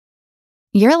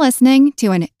You're listening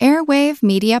to an Airwave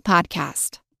Media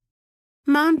Podcast.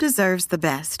 Mom deserves the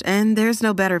best, and there's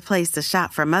no better place to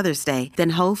shop for Mother's Day than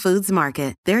Whole Foods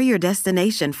Market. They're your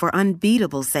destination for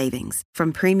unbeatable savings,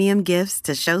 from premium gifts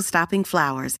to show-stopping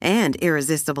flowers and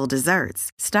irresistible desserts.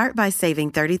 Start by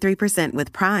saving 33%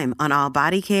 with Prime on all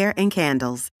body care and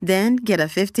candles. Then get a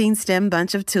 15-stem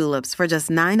bunch of tulips for just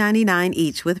 $9.99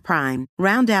 each with Prime.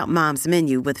 Round out Mom's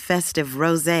menu with festive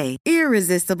rosé,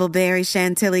 irresistible berry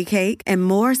chantilly cake, and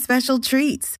more special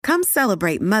treats. Come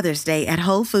celebrate Mother's Day at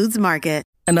Whole Foods Market.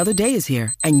 Another day is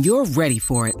here, and you're ready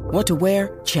for it. What to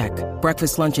wear? Check.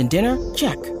 Breakfast, lunch, and dinner?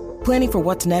 Check. Planning for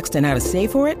what's next and how to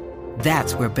save for it?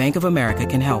 That's where Bank of America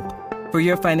can help. For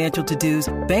your financial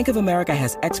to-dos, Bank of America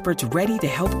has experts ready to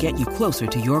help get you closer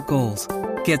to your goals.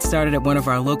 Get started at one of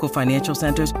our local financial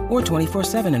centers or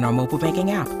 24/7 in our mobile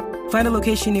banking app. Find a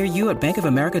location near you at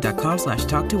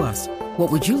bankofamerica.com/talktous. What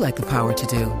would you like the power to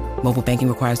do? Mobile banking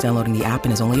requires downloading the app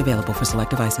and is only available for select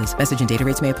devices. Message and data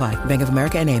rates may apply. Bank of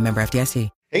America N.A., member FDIC.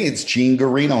 Hey, it's Gene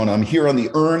Guarino, and I'm here on the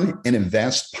Earn and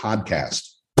Invest podcast.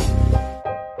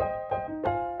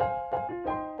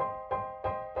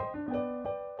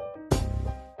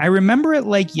 I remember it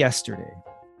like yesterday.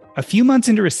 A few months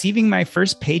into receiving my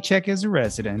first paycheck as a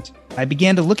resident, I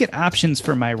began to look at options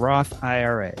for my Roth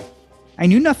IRA. I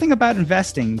knew nothing about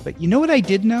investing, but you know what I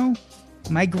did know?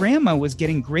 My grandma was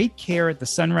getting great care at the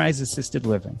Sunrise Assisted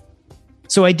Living.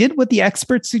 So I did what the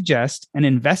experts suggest and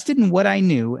invested in what I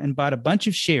knew and bought a bunch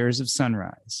of shares of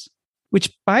Sunrise,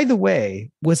 which, by the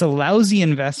way, was a lousy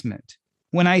investment.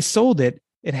 When I sold it,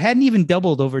 it hadn't even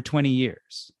doubled over 20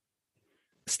 years.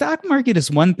 The stock market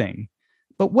is one thing,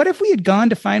 but what if we had gone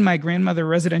to find my grandmother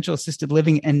residential assisted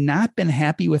living and not been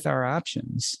happy with our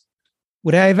options?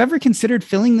 Would I have ever considered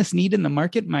filling this need in the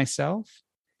market myself?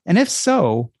 And if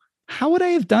so, how would I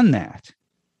have done that?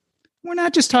 We're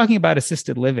not just talking about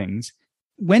assisted livings.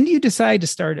 When do you decide to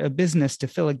start a business to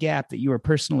fill a gap that you are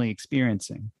personally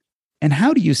experiencing? And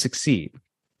how do you succeed?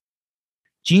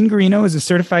 Gene Guarino is a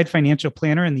certified financial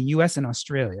planner in the US and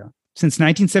Australia. Since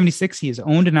 1976, he has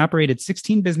owned and operated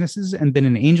 16 businesses and been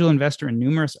an angel investor in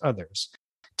numerous others.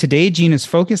 Today, Gene is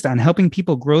focused on helping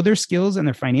people grow their skills and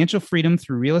their financial freedom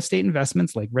through real estate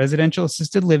investments like residential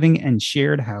assisted living and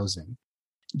shared housing.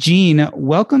 Gene,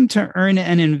 welcome to Earn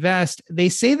and Invest. They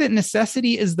say that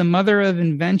necessity is the mother of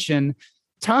invention.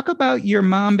 Talk about your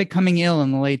mom becoming ill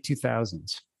in the late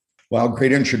 2000s. Well,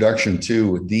 great introduction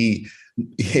too.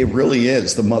 It really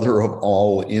is the mother of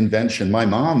all invention. My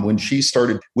mom, when she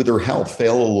started with her health,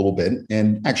 failed a little bit,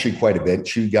 and actually quite a bit.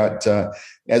 She got,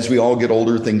 as we all get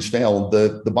older, things fail.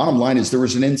 The bottom line is there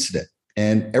was an incident.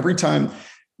 And every time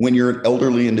when you're an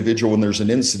elderly individual, when there's an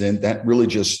incident, that really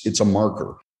it's a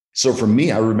marker. So for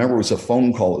me, I remember it was a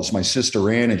phone call. It was my sister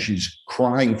Ann, and she's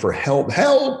crying for help.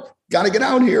 Help, got to get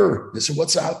out here. I said,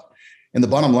 what's up? And the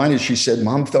bottom line is she said,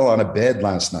 Mom fell out of bed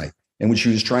last night. And when she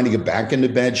was trying to get back into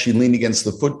bed, she leaned against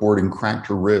the footboard and cracked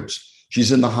her ribs.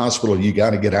 She's in the hospital. You got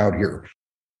to get out here.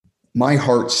 My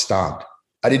heart stopped.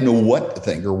 I didn't know what to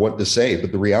think or what to say.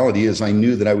 But the reality is I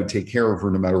knew that I would take care of her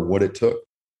no matter what it took.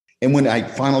 And when I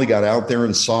finally got out there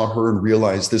and saw her and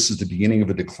realized this is the beginning of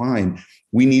a decline,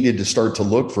 we needed to start to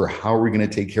look for how are we going to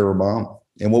take care of Mom.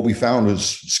 And what we found was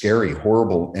scary,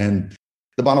 horrible. And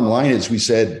the bottom line is we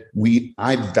said,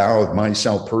 I vowed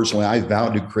myself personally, I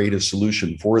vowed to create a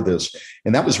solution for this.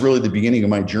 And that was really the beginning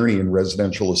of my journey in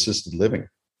residential assisted living.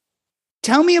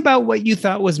 Tell me about what you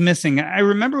thought was missing. I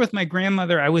remember with my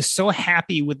grandmother, I was so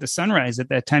happy with the Sunrise at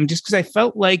that time, just because I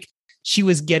felt like she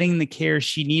was getting the care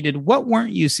she needed. What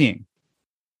weren't you seeing?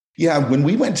 Yeah, when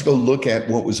we went to go look at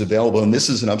what was available, and this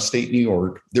is in upstate New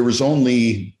York, there was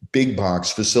only big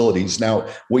box facilities. Now,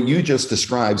 what you just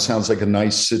described sounds like a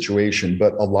nice situation,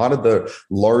 but a lot of the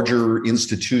larger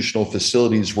institutional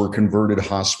facilities were converted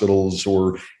hospitals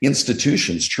or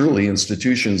institutions, truly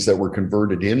institutions that were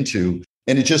converted into.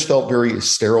 And it just felt very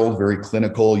sterile, very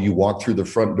clinical. You walk through the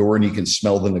front door and you can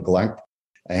smell the neglect.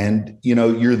 And,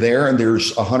 you're there and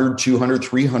there's 100, 200,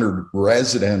 300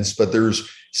 residents, but there's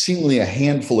seemingly a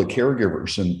handful of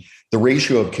caregivers. And the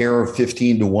ratio of care of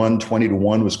 15 to 1, 20 to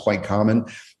 1 was quite common.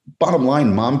 Bottom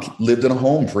line, Mom lived in a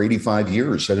home for 85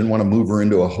 years. I didn't want to move her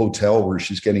into a hotel where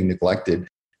she's getting neglected.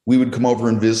 We would come over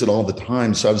and visit all the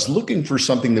time. So I was looking for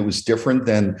something that was different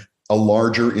than a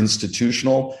larger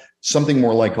institutional, something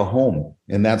more like a home.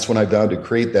 And that's when I vowed to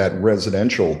create that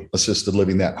residential assisted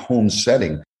living, that home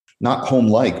setting. Not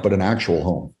home-like, but an actual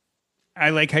home. I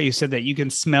like how you said that you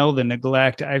can smell the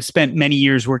neglect. I've spent many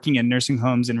years working in nursing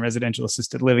homes and residential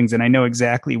assisted livings, and I know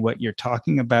exactly what you're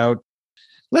talking about.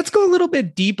 Let's go a little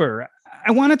bit deeper. I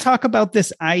want to talk about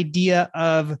this idea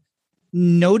of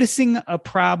noticing a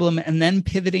problem and then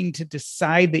pivoting to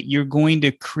decide that you're going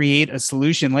to create a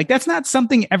solution. Like that's not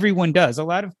something everyone does. A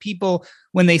lot of people,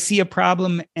 when they see a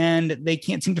problem and they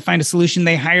can't seem to find a solution,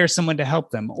 they hire someone to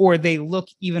help them, or they look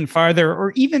even farther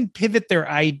or even pivot their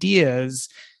ideas.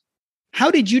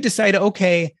 How did you decide,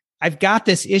 okay, I've got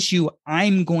this issue,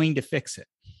 I'm going to fix it?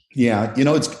 Yeah,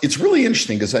 it's really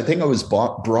interesting because I think I was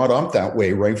brought up that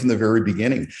way right from the very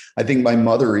beginning. I think my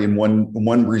mother, in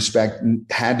one respect,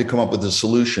 had to come up with a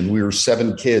solution. We were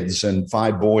 7 kids and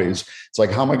 5 boys. It's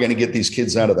like, how am I going to get these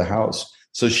kids out of the house?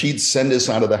 So she'd send us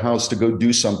out of the house to go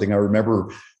do something. I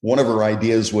remember one of her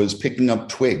ideas was picking up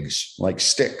twigs, like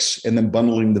sticks, and then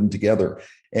bundling them together.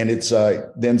 And it's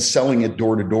then selling it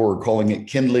door to door, calling it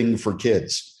kindling for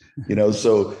kids.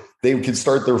 So they could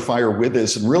start their fire with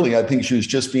us. And really, I think she was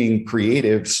just being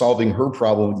creative, solving her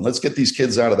problem. Let's get these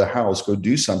kids out of the house, go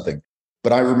do something.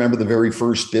 But I remember the very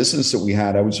first business that we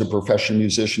had. I was a professional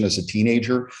musician as a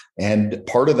teenager. And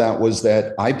part of that was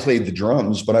that I played the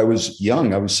drums, but I was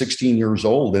young. I was 16 years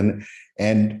old.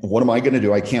 And what am I going to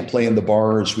do? I can't play in the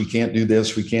bars. We can't do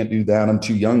this. We can't do that. I'm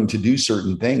too young to do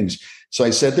certain things. So I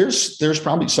said, there's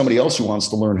probably somebody else who wants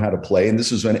to learn how to play. And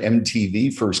this is when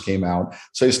MTV first came out.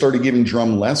 So I started giving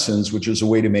drum lessons, which is a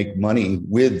way to make money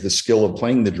with the skill of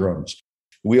playing the drums.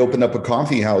 We opened up a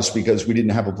coffee house because we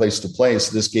didn't have a place to play.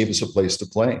 So this gave us a place to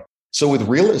play. So with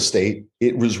real estate,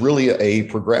 it was really a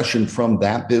progression from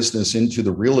that business into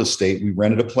the real estate. We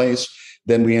rented a place.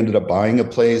 Then we ended up buying a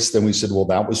place. Then we said, well,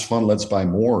 that was fun. Let's buy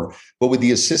more. But with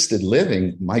the assisted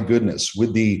living, my goodness,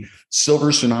 with the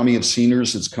silver tsunami of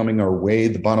seniors that's coming our way,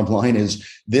 the bottom line is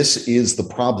this is the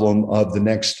problem of the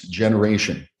next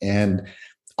generation. And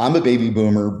I'm a baby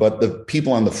boomer, but the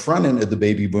people on the front end of the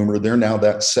baby boomer, they're now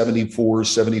that 74,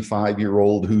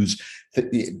 75-year-old who's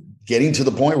getting to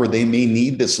the point where they may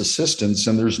need this assistance.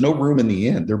 And there's no room in the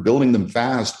inn. They're building them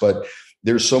fast, but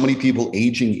there's so many people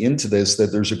aging into this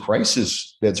that there's a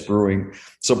crisis that's brewing.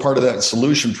 So part of that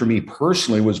solution for me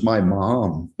personally was my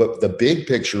mom. But the big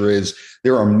picture is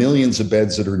there are millions of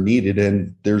beds that are needed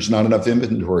and there's not enough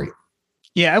inventory.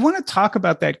 Yeah, I want to talk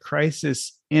about that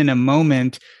crisis in a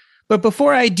moment. But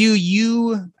before I do,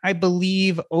 you, I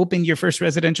believe, opened your first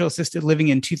residential assisted living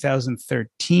in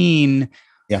 2013.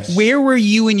 Yes. Where were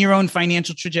you in your own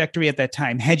financial trajectory at that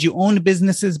time? Had you owned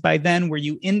businesses by then? Were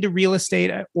you into real estate,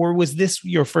 or was this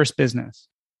your first business?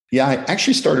 Yeah, I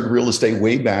actually started real estate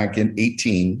way back in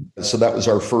 18. So that was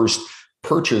our first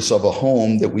purchase of a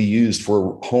home that we used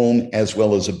for home as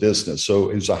well as a business. So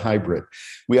it was a hybrid.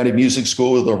 We had a music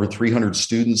school with over 300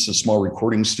 students, a small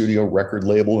recording studio, record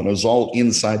label, and it was all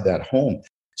inside that home.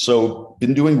 So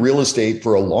been doing real estate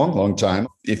for a long, long time.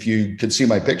 If you could see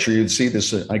my picture, you'd see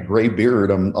this a gray beard.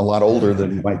 I'm a lot older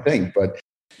than you might think, but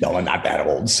no, I'm not that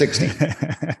old, 60.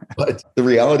 But the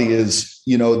reality is,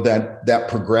 that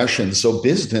progression. So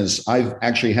business, I've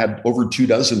actually had over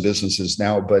 24 businesses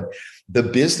now, but the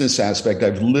business aspect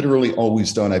I've literally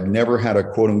always done. I've never had a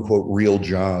quote unquote real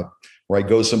job where I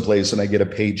go someplace and I get a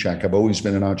paycheck. I've always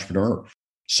been an entrepreneur.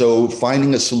 So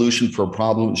finding a solution for a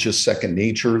problem is just second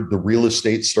nature. The real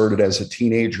estate started as a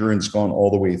teenager and it's gone all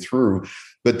the way through.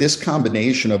 But this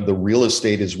combination of the real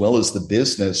estate as well as the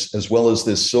business, as well as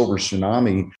this silver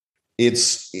tsunami,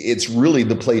 it's really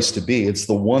the place to be. It's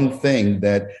the one thing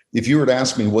that if you were to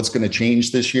ask me what's going to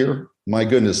change this year, my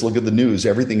goodness, look at the news.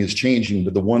 Everything is changing.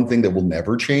 But the one thing that will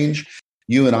never change,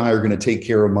 you and I are going to take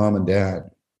care of mom and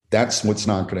dad. That's what's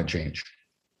not going to change.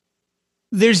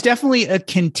 There's definitely a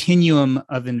continuum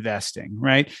of investing,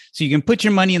 right? So you can put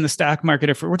your money in the stock market.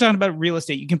 If we're talking about real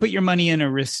estate, you can put your money in a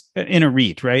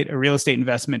REIT, right? A real estate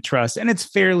investment trust, and it's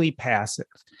fairly passive.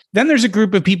 Then there's a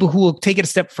group of people who will take it a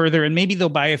step further and maybe they'll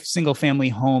buy a single family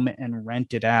home and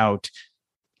rent it out.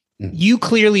 Mm-hmm. You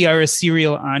clearly are a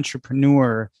serial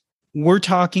entrepreneur. We're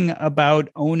talking about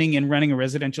owning and running a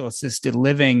residential assisted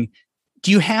living.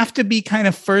 Do you have to be kind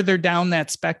of further down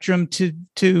that spectrum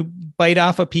to bite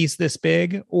off a piece this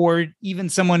big? Or even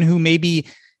someone who maybe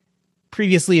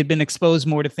previously had been exposed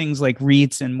more to things like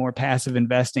REITs and more passive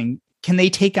investing, can they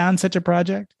take on such a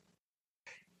project?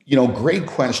 Great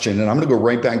question. And I'm going to go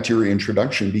right back to your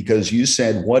introduction because you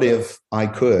said, what if I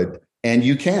could? And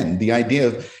you can. The idea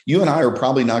of you and I are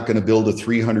probably not going to build a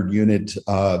 300 unit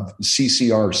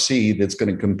CCRC that's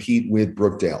going to compete with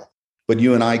Brookdale. But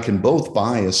you and I can both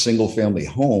buy a single family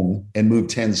home and move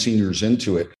 10 seniors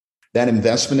into it. That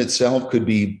investment itself could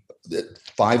be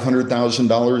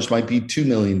 $500,000, might be $2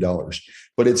 million,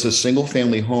 but it's a single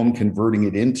family home converting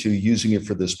it into using it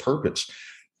for this purpose.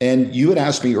 And you had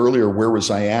asked me earlier, where was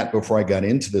I at before I got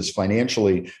into this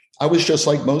financially? I was just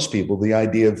like most people. The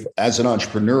idea of, as an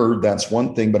entrepreneur, that's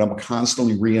one thing, but I'm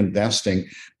constantly reinvesting.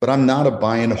 But I'm not a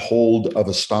buy and hold of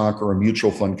a stock or a mutual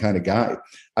fund kind of guy.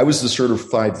 I was the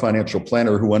certified financial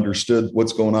planner who understood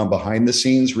what's going on behind the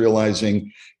scenes,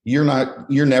 realizing you're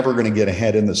never going to get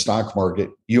ahead in the stock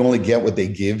market. You only get what they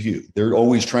give you. They're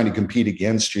always trying to compete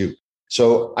against you.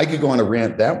 So I could go on a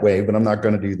rant that way, but I'm not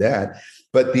going to do that.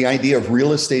 But the idea of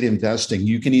real estate investing,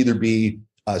 you can either be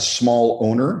a small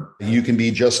owner, you can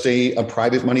be just a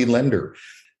private money lender.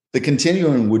 The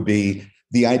continuum would be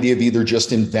the idea of either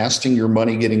just investing your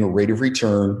money, getting a rate of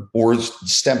return, or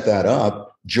step that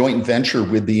up, joint venture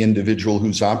with the individual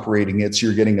who's operating it, so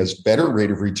you're getting a better rate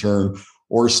of return,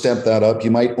 or step that up. You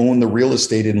might own the real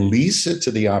estate and lease it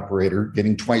to the operator,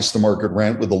 getting twice the market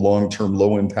rent with a long-term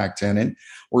low impact tenant,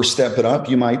 or step it up.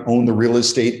 You might own the real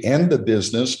estate and the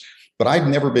business. But I've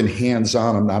never been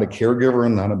hands-on. I'm not a caregiver.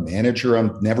 I'm not a manager.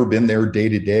 I've never been there day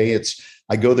to day.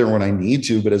 I go there when I need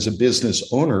to. But as a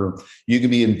business owner, you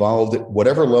can be involved at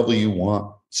whatever level you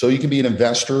want. So you can be an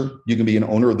investor. You can be an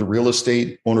owner of the real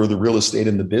estate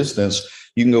in the business.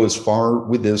 You can go as far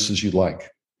with this as you'd like.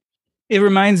 It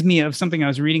reminds me of something I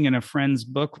was reading in a friend's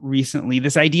book recently,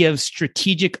 this idea of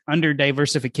strategic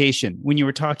under-diversification. When you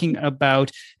were talking about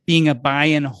being a buy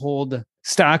and hold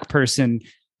stock person,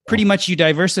 pretty much you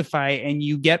diversify and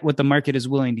you get what the market is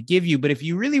willing to give you. But if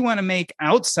you really want to make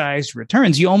outsized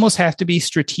returns, you almost have to be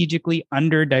strategically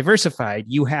under-diversified.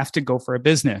 You have to go for a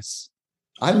business.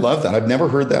 I love that. I've never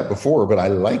heard that before, but I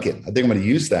like it. I think I'm going to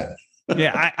use that.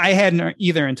 Yeah, I hadn't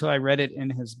either until I read it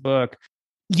in his book.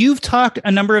 You've talked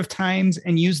a number of times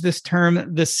and used this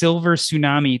term, the silver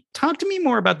tsunami. Talk to me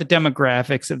more about the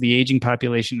demographics of the aging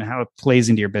population and how it plays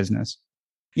into your business.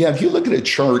 Yeah, if you look at a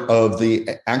chart of the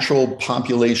actual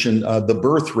population, the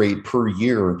birth rate per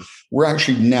year, we're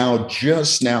actually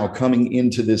just now coming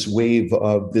into this wave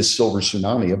of this silver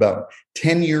tsunami. About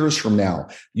 10 years from now,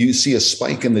 you see a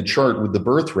spike in the chart with the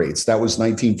birth rates. That was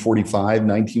 1945,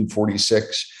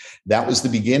 1946. That was the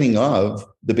beginning of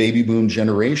the baby boom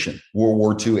generation. World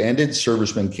War II ended,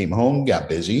 servicemen came home, got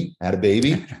busy, had a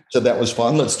baby. So that was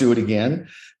fun. Let's do it again.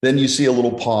 Then you see a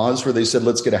little pause where they said,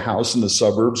 let's get a house in the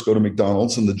suburbs, go to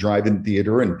McDonald's and the drive-in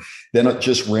theater. And then it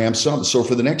just ramps up. So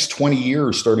for the next 20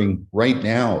 years, starting right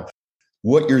now,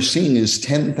 what you're seeing is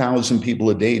 10,000 people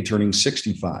a day turning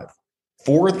 65.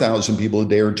 4,000 people a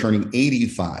day are turning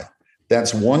 85.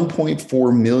 That's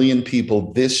 1.4 million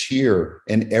people this year.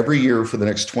 And every year for the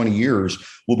next 20 years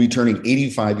will be turning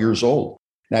 85 years old.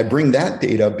 And I bring that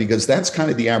data up because that's kind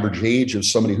of the average age of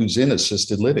somebody who's in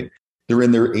assisted living. They're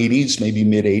in their 80s, maybe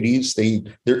mid 80s.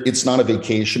 It's not a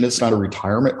vacation. It's not a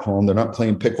retirement home. They're not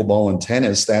playing pickleball and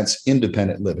tennis. That's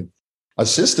independent living.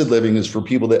 Assisted living is for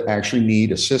people that actually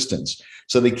need assistance.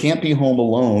 So they can't be home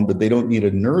alone, but they don't need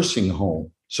a nursing home.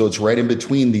 So it's right in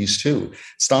between these two.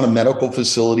 It's not a medical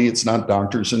facility. It's not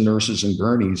doctors and nurses and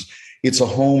gurneys. It's a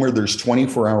home where there's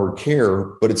 24-hour care,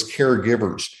 but it's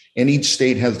caregivers. And each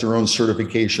state has their own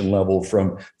certification level,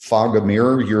 from FAGA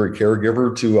mirror, you're a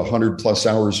caregiver, to 100 plus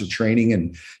hours of training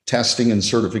and testing and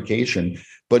certification.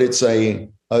 But it's a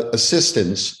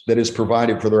assistance that is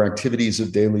provided for their activities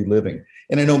of daily living.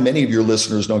 And I know many of your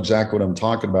listeners know exactly what I'm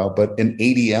talking about, but an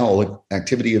ADL,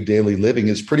 activity of daily living,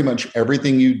 is pretty much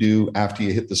everything you do after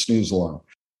you hit the snooze alarm.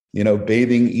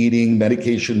 Bathing, eating,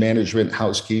 medication management,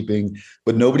 housekeeping,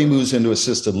 but nobody moves into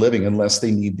assisted living unless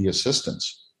they need the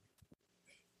assistance.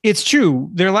 It's true.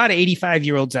 There are a lot of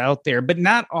 85-year-olds out there, but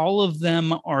not all of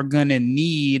them are going to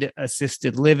need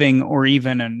assisted living or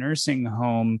even a nursing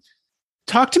home.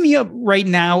 Talk to me right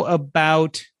now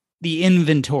about the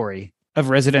inventory of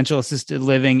residential assisted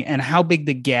living and how big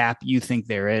the gap you think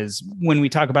there is when we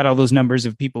talk about all those numbers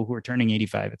of people who are turning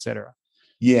 85, et cetera.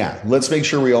 Yeah, let's make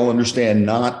sure we all understand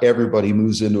not everybody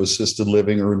moves into assisted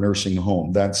living or a nursing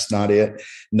home. That's not it.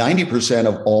 90%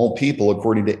 of all people,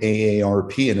 according to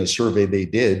AARP in a survey they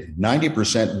did,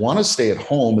 90% want to stay at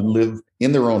home and live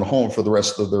in their own home for the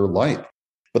rest of their life.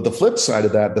 But the flip side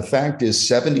of that, the fact is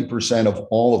 70% of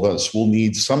all of us will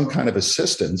need some kind of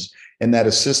assistance, and that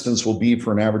assistance will be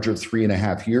for an average of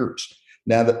 3.5 years.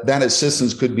 Now, that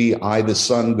assistance could be the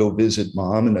son, go visit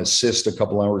mom and assist a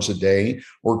couple hours a day,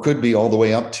 or it could be all the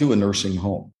way up to a nursing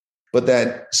home. But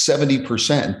that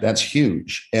 70%, that's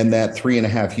huge. And that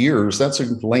 3.5 years, that's a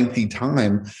lengthy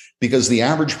time, because the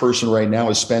average person right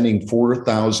now is spending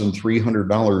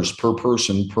 $4,300 per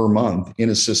person per month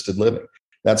in assisted living.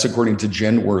 That's according to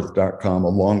Genworth.com, a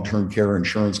long-term care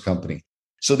insurance company.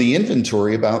 So the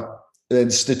inventory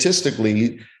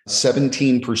statistically,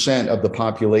 17% of the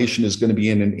population is going to be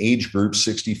in an age group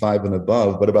 65 and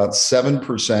above, but about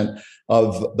 7%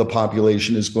 of the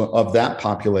population of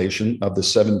the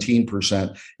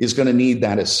 17% is going to need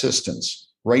that assistance.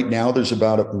 Right now, there's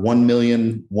about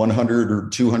 1,100,000 or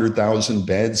 200,000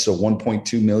 beds, so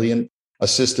 1.2 million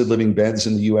assisted living beds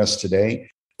in the U.S. today.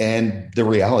 And the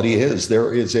reality is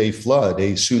there is a flood,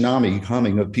 a tsunami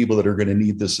coming of people that are going to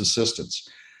need this assistance.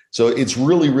 So it's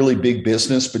really, really big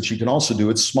business, but you can also do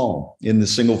it small in the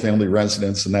single family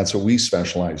residence. And that's what we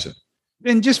specialize in.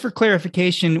 And just for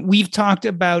clarification, we've talked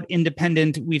about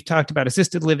independent, we've talked about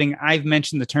assisted living. I've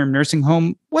mentioned the term nursing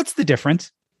home. What's the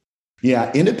difference?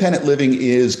 Yeah, independent living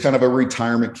is kind of a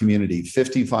retirement community,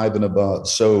 55 and above.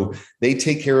 So they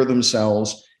take care of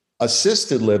themselves.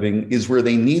 Assisted living is where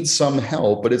they need some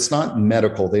help, but it's not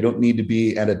medical. They don't need to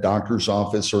be at a doctor's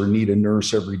office or need a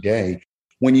nurse every day.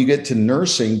 When you get to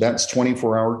nursing, that's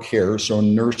 24-hour care. So a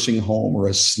nursing home or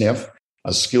a SNF,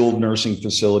 a skilled nursing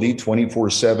facility,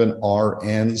 24/7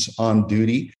 RNs on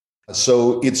duty.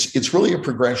 So it's really a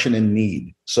progression in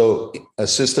need. So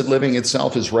assisted living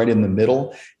itself is right in the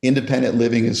middle. Independent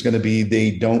living is going to be, they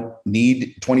don't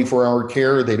need 24-hour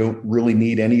care. They don't really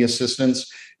need any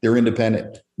assistance. They're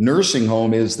independent. Nursing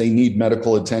home is they need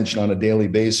medical attention on a daily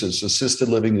basis. Assisted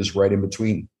living is right in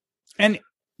between. And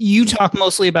you talk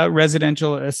mostly about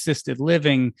residential assisted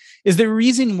living. Is there a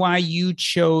reason why you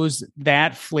chose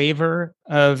that flavor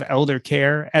of elder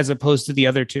care as opposed to the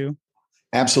other two?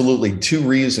 Absolutely. Two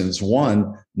reasons.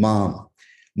 One, mom.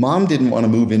 Mom didn't want to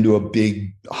move into a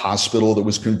big hospital that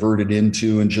was converted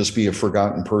into and just be a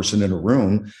forgotten person in a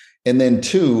room. And then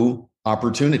two,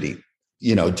 opportunity.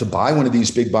 To buy one of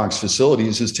these big box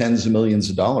facilities is tens of millions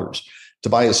of dollars. To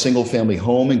buy a single family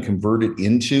home and convert it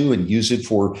into and use it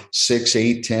for 6,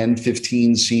 8, 10,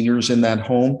 15 seniors in that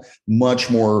home,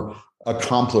 much more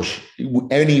accomplished.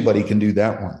 Anybody can do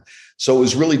that one. So it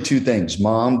was really two things.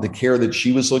 Mom, the care that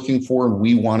she was looking for and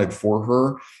we wanted for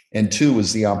her. And two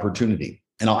was the opportunity.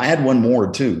 And I'll add one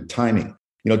more too, timing.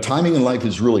 Timing in life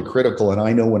is really critical. And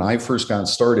I know when I first got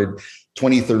started,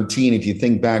 2013, if you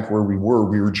think back where we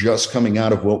were just coming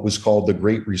out of what was called the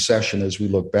Great Recession as we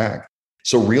look back.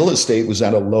 So real estate was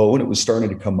at a low and it was starting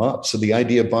to come up. So the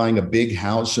idea of buying a big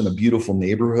house in a beautiful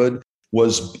neighborhood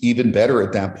was even better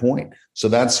at that point. So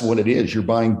that's what it is. You're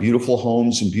buying beautiful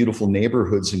homes and beautiful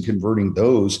neighborhoods and converting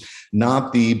those,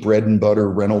 not the bread and butter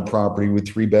rental property with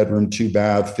 3-bedroom,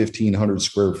 2-bath, 1,500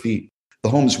 square feet. The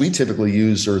homes we typically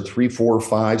use are 3, 4,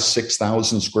 5,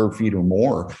 6,000 square feet or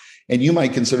more. And you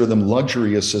might consider them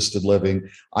luxury assisted living.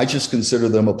 I just consider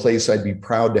them a place I'd be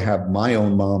proud to have my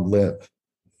own mom live.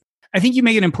 I think you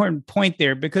make an important point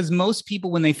there because most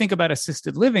people, when they think about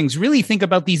assisted livings, really think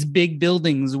about these big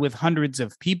buildings with hundreds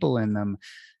of people in them.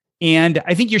 And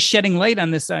I think you're shedding light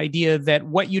on this idea that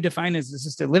what you define as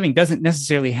assisted living doesn't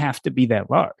necessarily have to be that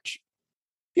large.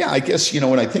 Yeah, I guess,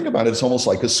 when I think about it, it's almost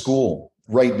like a school.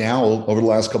 Right now, over the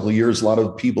last couple of years, a lot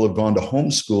of people have gone to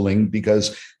homeschooling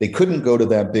because they couldn't go to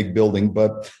that big building.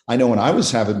 But I know when I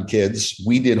was having kids,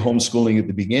 we did homeschooling at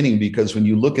the beginning because when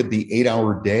you look at the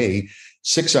 8-hour day,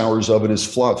 6 hours of it is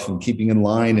fluff and keeping in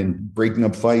line and breaking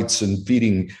up fights and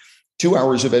feeding. 2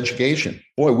 hours of education.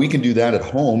 Boy, we can do that at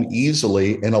home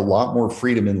easily and a lot more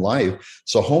freedom in life.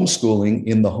 So homeschooling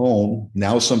in the home.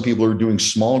 Now some people are doing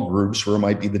small groups where it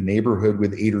might be the neighborhood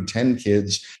with 8 or 10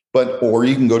 kids, or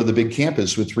you can go to the big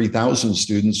campus with 3,000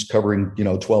 students covering,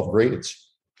 12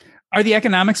 grades. Are the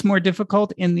economics more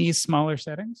difficult in these smaller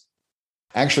settings?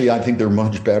 Actually, I think they're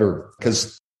much better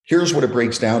because here's what it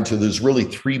breaks down to. There's really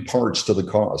 3 parts to the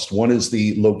cost. One is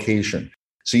the location.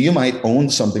 So you might own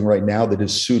something right now that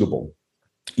is suitable.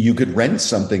 You could rent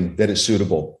something that is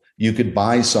suitable. You could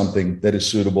buy something that is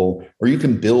suitable, or you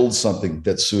can build something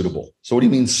that's suitable. So what do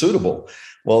you mean suitable?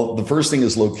 Well, the first thing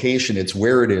is location. It's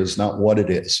where it is, not what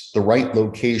it is, the right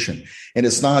location. And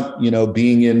it's not,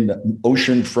 being in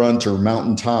oceanfront or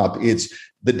mountaintop. It's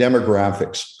the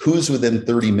demographics. Who's within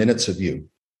 30 minutes of you?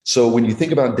 So when you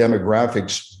think about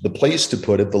demographics, the place to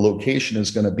put it, the location is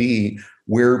going to be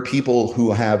where people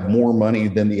who have more money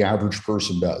than the average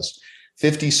person does.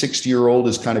 50, 60-year-old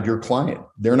is kind of your client.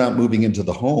 They're not moving into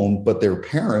the home, but their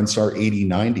parents are 80,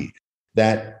 90.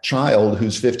 That child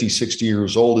who's 50, 60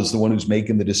 years old is the one who's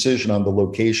making the decision on the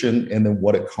location and then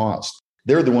what it costs.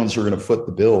 They're the ones who are going to foot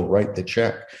the bill, write the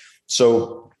check.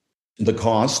 So the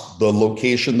cost, the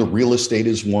location, the real estate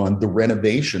is one. The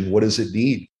renovation, what does it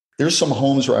need? There's some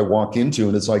homes where I walk into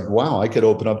and it's like, wow, I could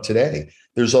open up today.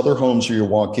 There's other homes where you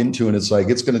walk into and it's like,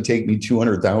 it's going to take me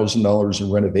 $200,000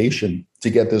 in renovation to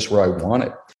get this where I want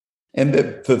it. And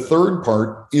the third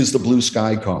part is the blue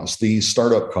sky cost, the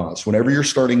startup cost. Whenever you're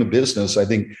starting a business, I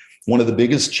think one of the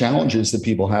biggest challenges that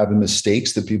people have and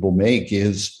mistakes that people make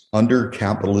is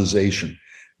undercapitalization.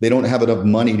 They don't have enough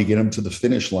money to get them to the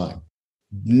finish line.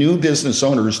 New business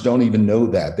owners don't even know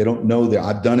that. They don't know that.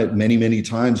 I've done it many, many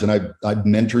times, and I've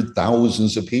mentored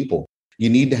thousands of people.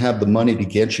 You need to have the money to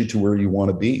get you to where you want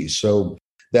to be. So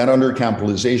that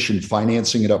undercapitalization,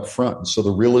 financing it up front. So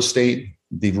the real estate,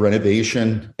 the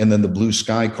renovation, and then the blue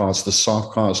sky cost, the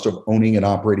soft cost of owning and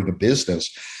operating a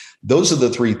business. Those are the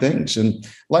three things. And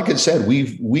like I said,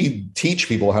 we teach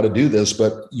people how to do this,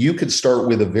 but you could start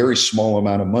with a very small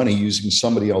amount of money using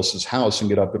somebody else's house and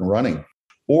get up and running.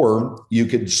 Or you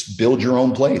could build your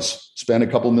own place, spend a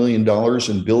couple $1 million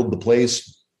and build the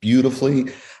place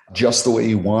beautifully, just the way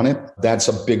you want it. That's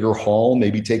a bigger haul,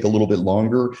 maybe take a little bit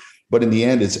longer, but in the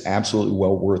end, it's absolutely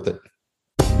well worth it.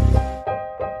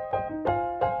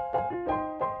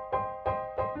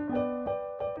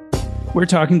 We're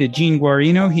talking to Gene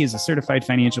Guarino. He is a certified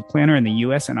financial planner in the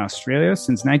U.S. and Australia.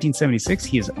 Since 1976,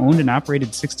 he has owned and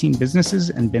operated 16 businesses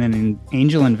and been an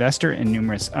angel investor in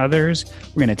numerous others.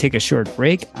 We're going to take a short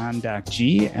break. I'm Doc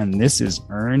G, and this is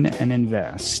Earn and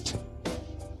Invest.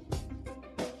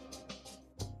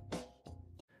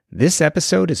 This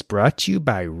episode is brought to you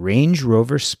by Range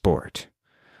Rover Sport.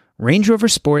 Range Rover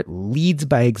Sport leads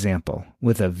by example.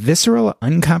 With a visceral,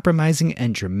 uncompromising,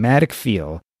 and dramatic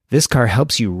feel, this car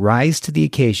helps you rise to the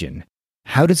occasion.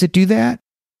 How does it do that?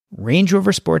 Range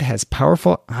Rover Sport has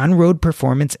powerful on-road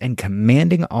performance and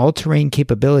commanding all-terrain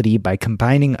capability by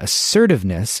combining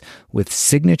assertiveness with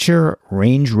signature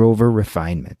Range Rover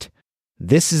refinement.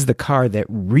 This is the car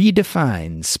that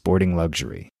redefines sporting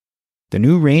luxury. The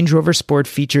new Range Rover Sport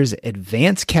features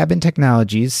advanced cabin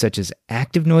technologies such as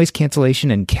active noise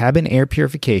cancellation and cabin air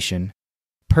purification,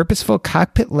 purposeful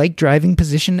cockpit-like driving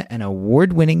position, and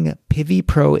award-winning Pivi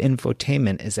Pro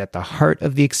infotainment is at the heart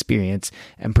of the experience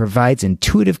and provides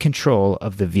intuitive control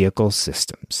of the vehicle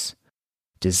systems.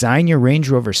 Design your Range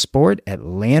Rover Sport at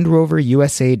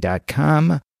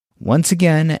LandRoverUSA.com. Once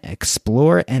again,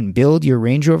 explore and build your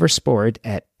Range Rover Sport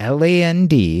at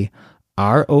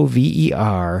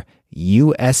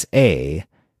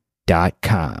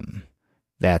LandRoverUSA.com.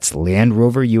 That's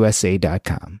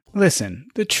LandRoverUSA.com. Listen,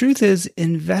 the truth is,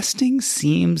 investing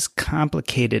seems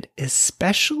complicated,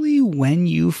 especially when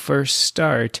you first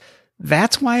start.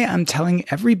 That's why I'm telling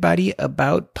everybody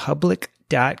about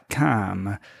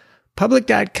Public.com.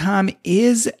 Public.com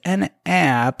is an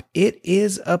app. It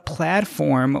is a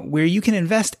platform where you can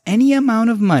invest any amount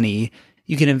of money.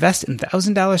 You can invest in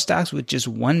 $1,000 stocks with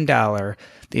just $1.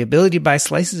 The ability to buy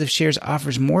slices of shares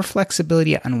offers more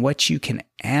flexibility on what you can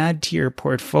add to your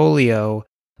portfolio.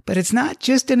 But it's not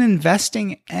just an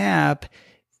investing app.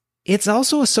 It's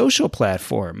also a social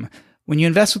platform. When you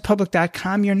invest with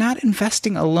Public.com, you're not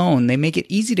investing alone. They make it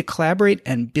easy to collaborate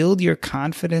and build your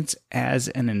confidence as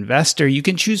an investor. You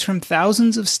can choose from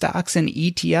thousands of stocks and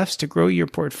ETFs to grow your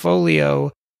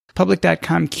portfolio.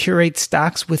 Public.com curates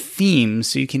stocks with themes,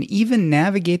 so you can even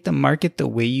navigate the market the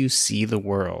way you see the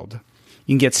world.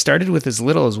 You can get started with as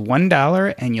little as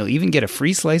 $1, and you'll even get a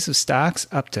free slice of stocks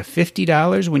up to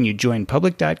 $50 when you join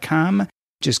Public.com.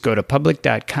 Just go to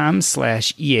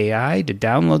public.com/EAI to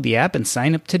download the app and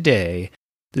sign up today.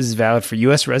 This is valid for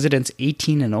U.S. residents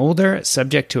 18 and older,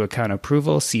 subject to account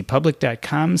approval. See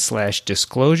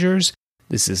public.com/disclosures.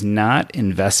 This is not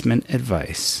investment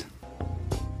advice.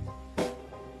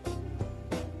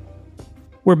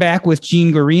 We're back with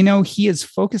Gene Guarino. He is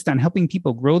focused on helping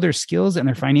people grow their skills and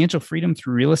their financial freedom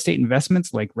through real estate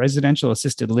investments like residential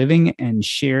assisted living and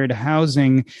shared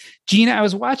housing. Gene, I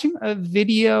was watching a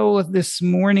video this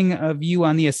morning of you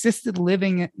on the Assisted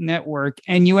Living Network,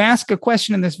 and you ask a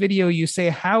question in this video. You say,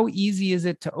 how easy is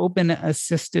it to open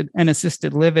an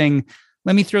assisted living?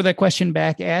 Let me throw that question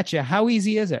back at you. How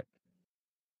easy is it?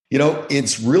 You know,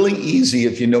 it's really easy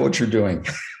if you know what you're doing.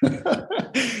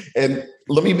 And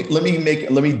let me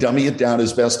dummy it down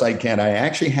as best I can. I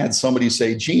actually had somebody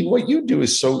say, Gene, what you do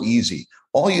is so easy.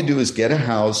 All you do is get a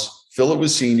house, fill it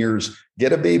with seniors,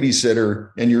 get a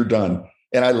babysitter, and you're done.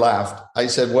 And I laughed. I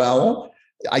said, well,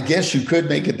 I guess you could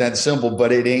make it that simple,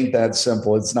 but it ain't that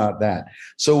simple. It's not that.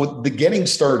 So the getting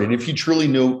started, if you truly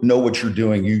know what you're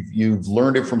doing, you've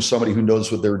learned it from somebody who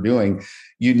knows what they're doing.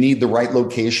 You need the right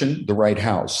location, the right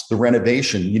house, the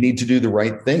renovation. You need to do the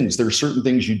right things. There are certain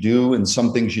things you do and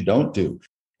some things you don't do.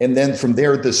 And then from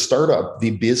there, the startup,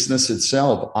 the business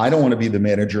itself, I don't want to be the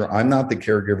manager. I'm not the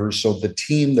caregiver. So the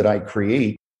team that I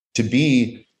create to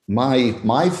be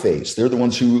my face, they're the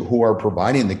ones who are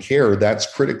providing the care.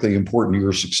 That's critically important to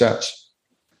your success.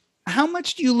 How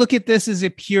much do you look at this as a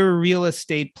pure real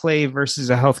estate play versus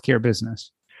a healthcare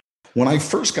business? When I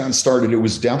first got started, it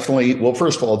was definitely, well,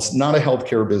 first of all, it's not a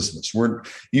healthcare business.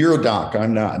 You're a doc,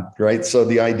 I'm not, right? So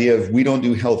the idea of we don't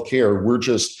do healthcare, we're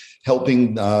just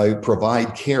helping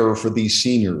provide care for these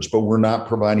seniors, but we're not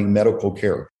providing medical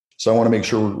care. So I want to make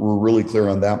sure we're really clear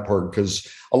on that part, because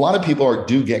a lot of people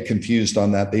do get confused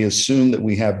on that. They assume that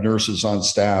we have nurses on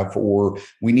staff or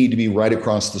we need to be right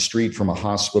across the street from a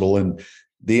hospital. And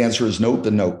the answer is nope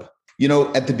and nope.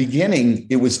 At the beginning,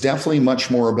 it was definitely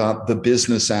much more about the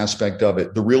business aspect of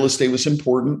it. The real estate was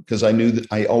important because I knew that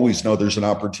I always know there's an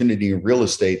opportunity in real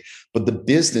estate, but the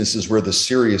business is where the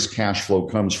serious cash flow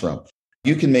comes from.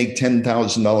 You can make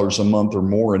 $10,000 a month or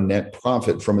more in net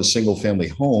profit from a single family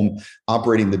home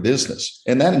operating the business.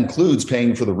 And that includes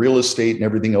paying for the real estate and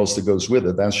everything else that goes with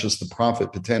it. That's just the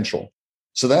profit potential.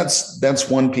 So that's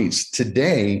one piece.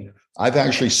 Today, I've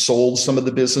actually sold some of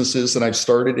the businesses that I've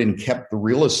started and kept the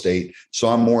real estate. So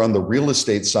I'm more on the real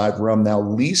estate side where I'm now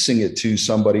leasing it to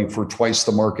somebody for twice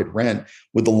the market rent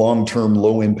with a long-term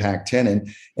low impact tenant.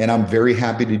 And I'm very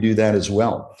happy to do that as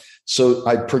well. So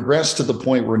I progressed to the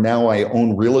point where now I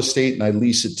own real estate and I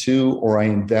lease it to, or I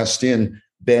invest in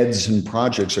beds and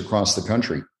projects across the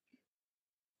country.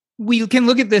 We can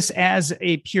look at this as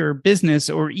a pure business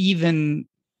or even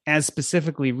as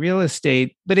specifically real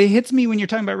estate, but it hits me when you're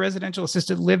talking about residential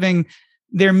assisted living,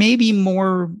 there may be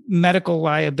more medical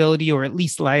liability or at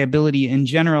least liability in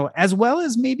general, as well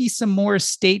as maybe some more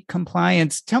state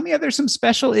compliance. Tell me, are there some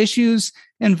special issues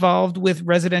involved with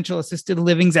residential assisted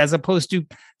livings as opposed to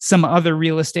some other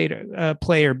real estate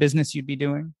play or business you'd be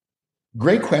doing?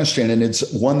 Great question. And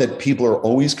it's one that people are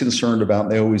always concerned about.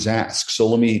 And they always ask. So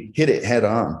let me hit it head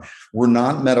on. We're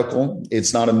not medical.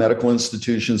 It's not a medical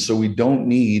institution. So we don't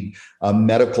need a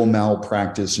medical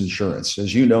malpractice insurance.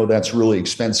 As you know, that's really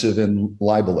expensive and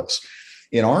libelous.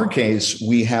 In our case,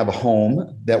 we have a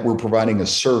home that we're providing a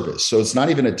service. So it's not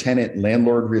even a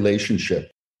tenant-landlord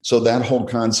relationship. So that whole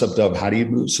concept of how do you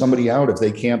move somebody out if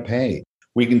they can't pay?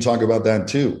 We can talk about that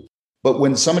too. But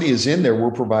when somebody is in there, we're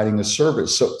providing a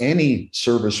service. So any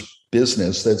service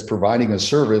business that's providing a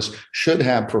service should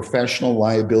have professional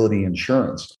liability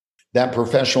insurance. That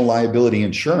professional liability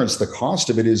insurance, the cost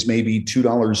of it is maybe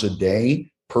 $2 a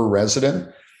day per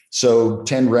resident. So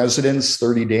 10 residents,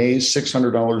 30 days,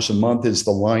 $600 a month is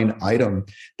the line item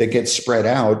that gets spread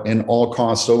out, and all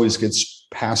costs always gets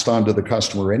passed on to the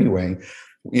customer anyway,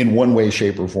 in one way,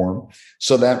 shape, or form.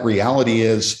 So that reality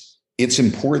is, it's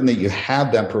important that you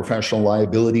have that professional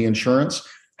liability insurance.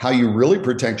 How you really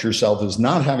protect yourself is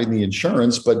not having the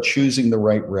insurance, but choosing the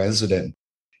right resident.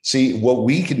 See, what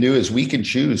we can do is we can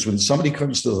choose when somebody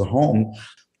comes to the home,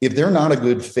 if they're not a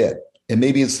good fit, and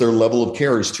maybe it's their level of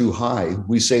care is too high,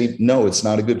 we say, no, it's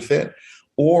not a good fit.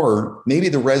 Or maybe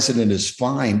the resident is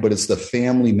fine, but it's the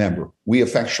family member. We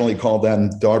affectionately call them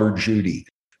daughter Judy,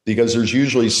 because there's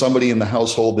usually somebody in the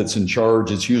household that's in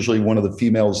charge. It's usually one of the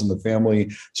females in the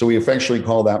family. So we affectionately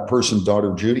call that person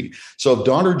daughter Judy. So if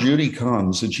daughter Judy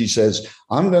comes and she says,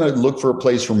 I'm going to look for a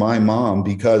place for my mom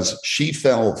because she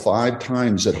fell 5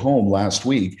 times at home last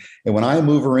week. And when I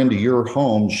move her into your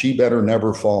home, she better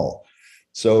never fall.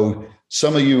 So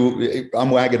some of you,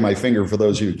 I'm wagging my finger for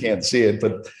those of you who can't see it,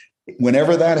 but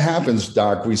whenever that happens,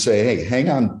 Doc, we say, hey, hang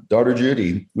on, daughter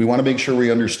Judy, we want to make sure we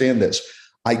understand this.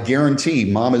 I guarantee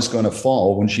mom is going to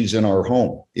fall when she's in our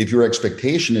home. If your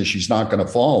expectation is she's not going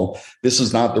to fall, this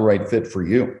is not the right fit for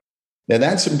you. Now,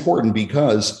 that's important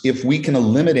because if we can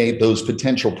eliminate those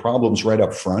potential problems right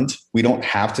up front, we don't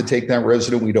have to take that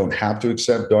resident. We don't have to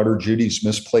accept daughter Judy's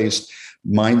misplaced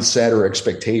mindset or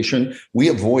expectation. We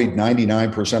avoid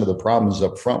 99% of the problems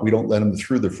up front. We don't let them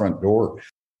through the front door.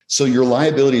 So your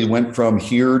liability went from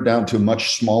here down to a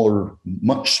much smaller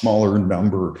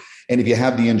number. And if you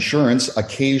have the insurance,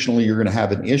 occasionally you're going to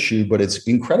have an issue, but it's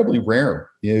incredibly rare.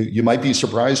 You might be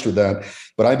surprised with that.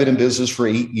 But I've been in business for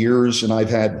 8 years and I've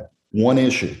had one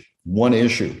issue.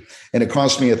 And it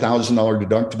cost me $1,000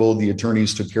 deductible. The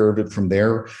attorneys took care of it from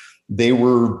there. They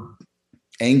were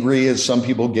angry, as some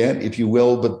people get, if you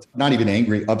will, but not even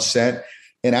angry, upset.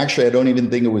 And actually, I don't even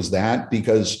think it was that,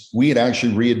 because we had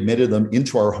actually readmitted them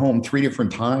into our home 3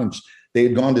 different times. They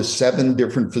had gone to 7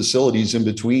 different facilities in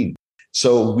between.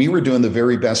 So we were doing the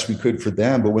very best we could for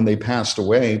them. But when they passed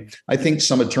away, I think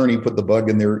some attorney put the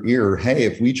bug in their ear. Hey,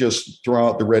 if we just throw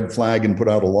out the red flag and put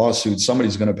out a lawsuit,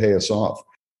 somebody's going to pay us off.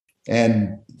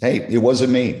 And hey, it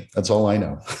wasn't me. That's all I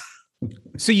know.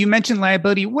 So you mentioned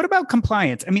liability. What about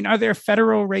compliance? I mean, are there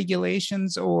federal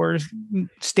regulations or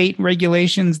state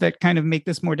regulations that kind of make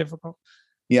this more difficult?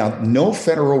 Yeah, no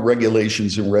federal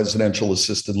regulations in residential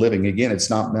assisted living. Again,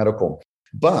 it's not medical,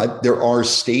 but there are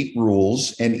state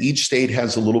rules and each state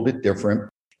has a little bit different.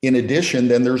 In addition,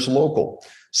 then there's local.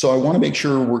 So I want to make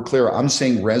sure we're clear. I'm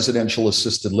saying residential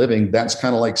assisted living. That's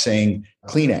kind of like saying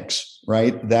Kleenex,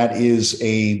 right? That is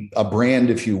a brand,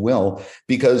 if you will,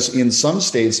 because in some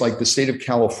states, like the state of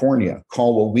California,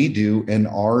 call what we do an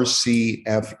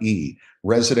RCFE,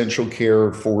 residential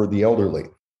care for the elderly.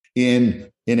 In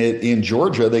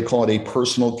Georgia, they call it a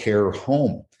personal care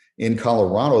home. In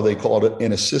Colorado, they call it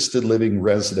an assisted living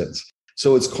residence.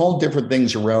 So it's called different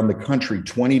things around the country.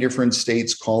 20 different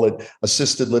states call it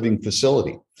assisted living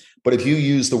facility. But if you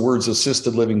use the words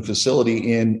assisted living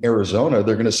facility in Arizona,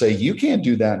 they're going to say, you can't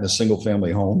do that in a single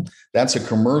family home. That's a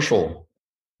commercial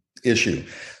issue.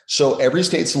 So every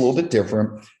state's a little bit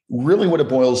different. Really what it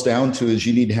boils down to is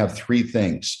you need to have three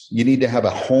things. You need to have a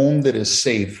home that is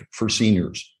safe for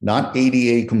seniors, not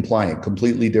ADA compliant,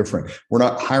 completely different. We're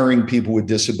not hiring people with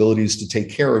disabilities to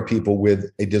take care of people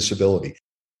with a disability.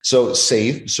 So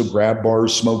safe, so grab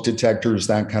bars, smoke detectors,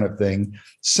 that kind of thing.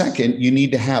 Second, you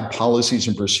need to have policies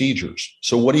and procedures.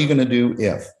 So what are you going to do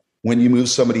if? When you move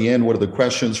somebody in, what are the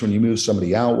questions? When you move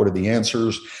somebody out, what are the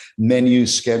answers? Menu,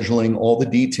 scheduling, all the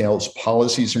details,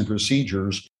 policies and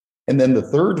procedures. And then the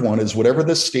third one is whatever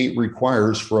the state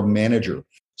requires for a manager.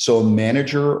 So a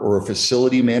manager or a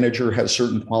facility manager has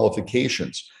certain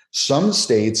qualifications. Some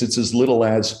states, it's as little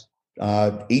as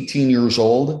 18 years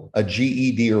old, a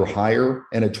GED or higher,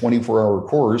 and a 24-hour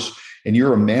course, and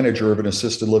you're a manager of an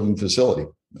assisted living facility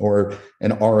or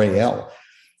an RAL.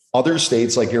 Other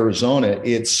states like Arizona,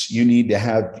 you need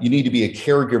to be a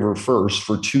caregiver first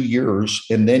for 2 years,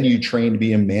 and then you train to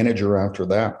be a manager after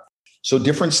that. So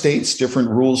different states, different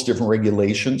rules, different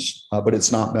regulations, but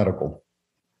it's not medical.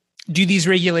 Do these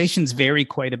regulations vary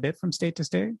quite a bit from state to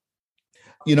state?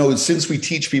 Since we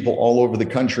teach people all over the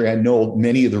country, I know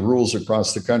many of the rules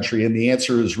across the country, and the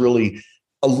answer is really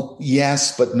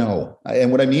yes, but no.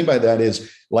 And what I mean by that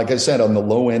is, like I said, on the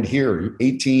low end here,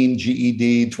 18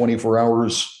 GED, 24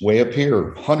 hours, way up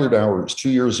here, 100 hours, 2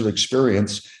 years of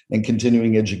experience and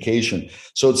continuing education.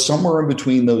 So it's somewhere in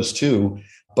between those two.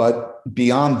 But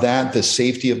beyond that, the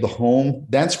safety of the home,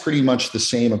 that's pretty much the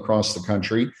same across the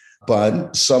country.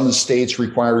 But some states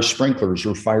require sprinklers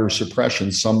or fire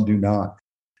suppression, some do not.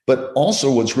 But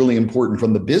also what's really important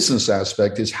from the business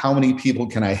aspect is how many people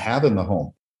can I have in the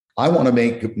home? I want to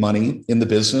make money in the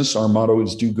business. Our motto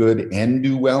is do good and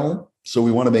do well. So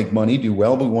we want to make money, do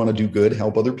well, but we want to do good,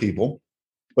 help other people.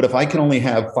 But if I can only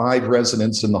have 5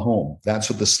 residents in the home, that's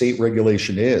what the state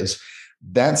regulation is.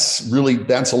 That's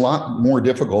a lot more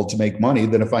difficult to make money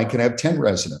than if I can have 10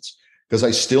 residents, because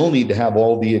I still need to have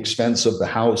all the expense of the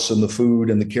house and the food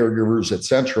and the caregivers, et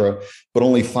cetera, but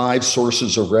only 5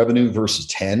 sources of revenue versus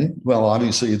 10. Well,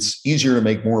 obviously it's easier to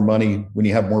make more money when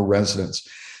you have more residents.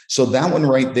 So that one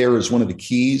right there is one of the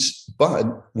keys, but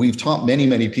we've taught many,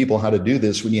 many people how to do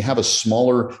this. When you have a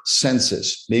smaller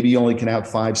census, maybe you only can have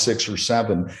 5, 6, or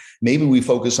 7. Maybe we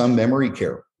focus on memory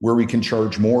care where we can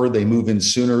charge more. They move in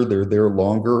sooner, they're there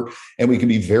longer, and we can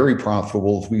be very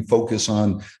profitable if we focus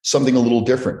on something a little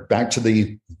different. Back to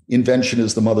the invention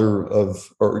is the mother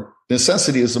of, or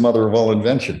necessity is the mother of all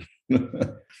invention.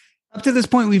 Up to this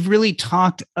point, we've really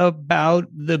talked about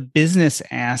the business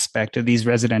aspect of these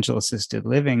residential assisted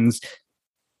livings.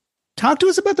 Talk to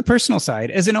us about the personal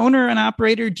side. As an owner and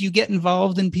operator, do you get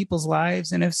involved in people's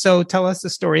lives? And if so, tell us the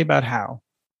story about how.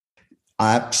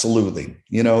 Absolutely.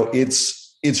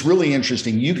 It's really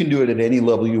interesting. You can do it at any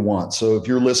level you want. So if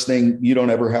you're listening, you don't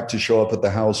ever have to show up at the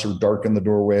house or darken the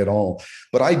doorway at all.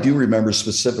 But I do remember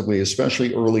specifically,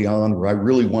 especially early on, where I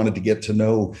really wanted to get to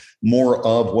know more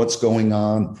of what's going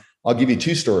on. I'll give you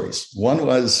 2 stories. One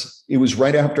was, it was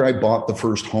right after I bought the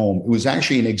first home. It was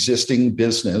actually an existing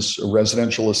business, a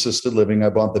residential assisted living. I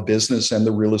bought the business and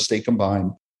the real estate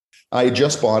combined. I had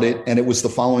just bought it, and it was the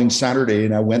following Saturday,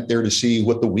 and I went there to see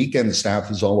what the weekend staff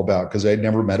is all about because I had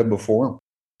never met them before.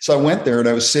 So I went there, and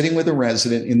I was sitting with a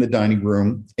resident in the dining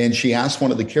room, and she asked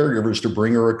one of the caregivers to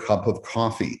bring her a cup of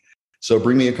coffee. So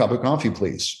bring me a cup of coffee,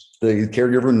 please. The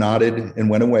caregiver nodded and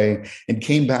went away and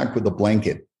came back with a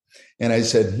blanket. And I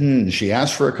said, she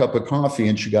asked for a cup of coffee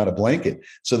and she got a blanket.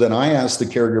 So then I asked the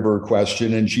caregiver a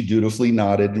question and she dutifully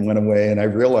nodded and went away. And I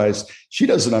realized she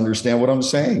doesn't understand what I'm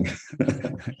saying.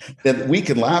 That we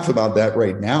can laugh about that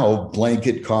right now.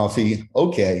 Blanket, coffee.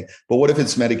 Okay. But what if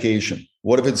it's medication?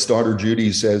 What if it's daughter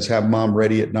Judy says, have mom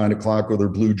ready at 9:00 with her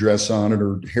blue dress on and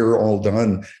her hair all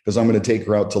done because I'm going to take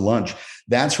her out to lunch?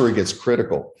 That's where it gets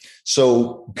critical.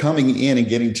 So coming in and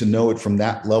getting to know it from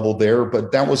that level there,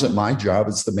 but that wasn't my job.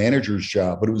 It's the manager's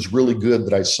job. But it was really good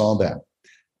that I saw that.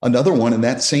 Another one in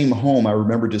that same home, I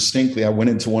remember distinctly, I went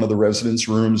into one of the residents'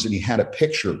 rooms and he had a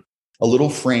picture, a little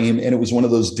frame, and it was one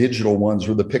of those digital ones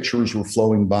where the pictures were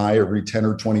flowing by every 10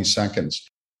 or 20 seconds.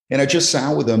 And I just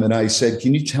sat with them and I said,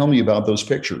 can you tell me about those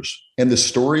pictures? And the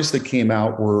stories that came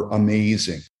out were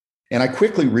amazing. And I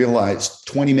quickly realized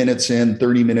 20 minutes in,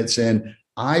 30 minutes in,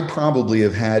 I probably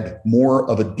have had more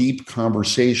of a deep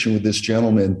conversation with this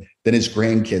gentleman than his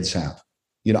grandkids have.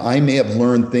 I may have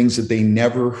learned things that they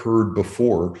never heard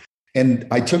before. And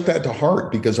I took that to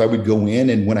heart because I would go in,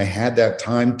 and when I had that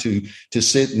time to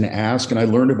sit and ask, and I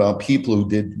learned about people who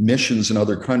did missions in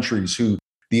other countries, who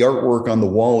the artwork on the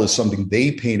wall is something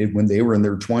they painted when they were in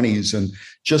their 20s, and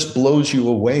just blows you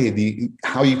away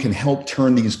how you can help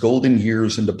turn these golden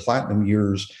years into platinum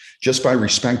years just by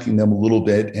respecting them a little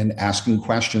bit and asking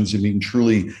questions and being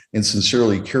truly and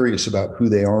sincerely curious about who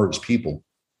they are as people.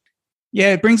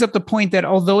 Yeah, it brings up the point that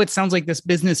although it sounds like this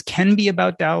business can be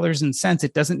about dollars and cents,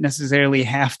 it doesn't necessarily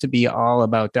have to be all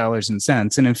about dollars and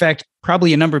cents. And in fact,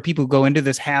 probably a number of people who go into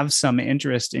this have some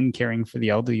interest in caring for the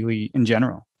elderly in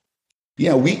general.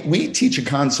 Yeah, we teach a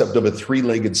concept of a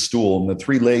three-legged stool, and the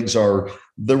three legs are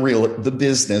the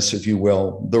business, if you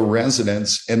will, the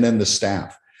residents, and then the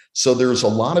staff. So there's a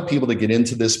lot of people that get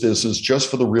into this business just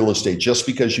for the real estate, just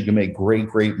because you can make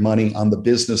great money on the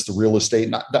business, the real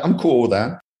estate. I'm cool with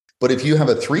that. But if you have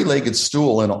a three-legged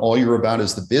stool and all you're about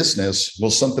is the business,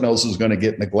 well, something else is going to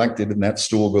get neglected and that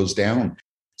stool goes down.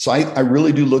 So I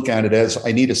really do look at it as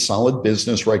I need a solid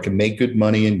business where I can make good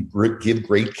money and give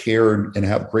great care and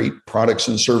have great products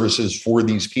and services for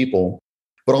these people,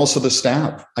 but also the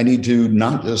staff. I need to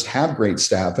not just have great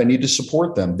staff. I need to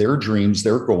support them, their dreams,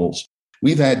 their goals.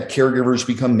 We've had caregivers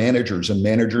become managers and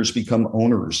managers become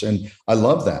owners. And I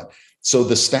love that. So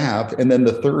the staff, and then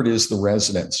the third is the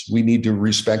residents. We need to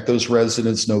respect those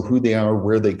residents, know who they are,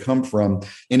 where they come from.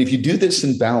 And if you do this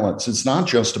in balance, it's not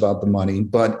just about the money,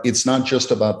 but it's not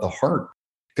just about the heart.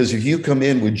 Because if you come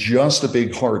in with just a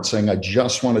big heart saying, I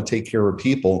just want to take care of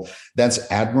people,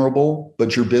 that's admirable,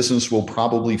 but your business will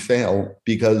probably fail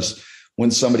because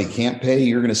when somebody can't pay,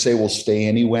 you're going to say, well, stay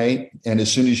anyway. And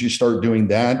as soon as you start doing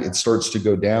that, it starts to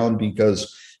go down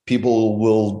because people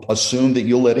will assume that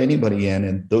you'll let anybody in,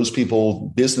 and those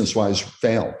people business-wise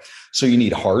fail. So you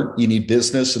need heart, you need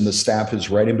business, and the staff is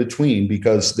right in between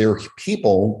because they're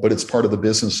people, but it's part of the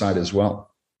business side as well.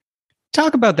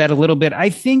 Talk about that a little bit. I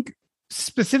think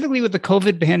specifically with the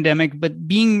COVID pandemic, but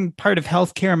being part of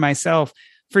healthcare myself,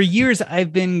 for years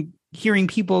I've been hearing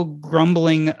people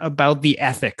grumbling about the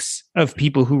ethics of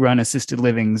people who run assisted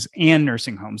livings and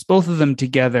nursing homes, both of them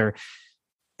together.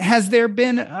 Has there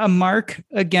been a mark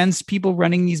against people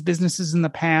running these businesses in the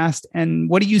past? And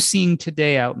what are you seeing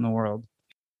today out in the world?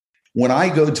 When I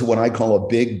go to what I call a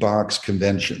big box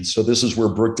convention, so this is where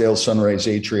Brookdale Sunrise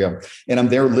Atria, and I'm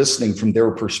there listening from their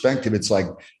perspective, it's like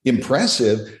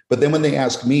impressive. But then when they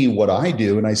ask me what I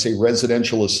do and I say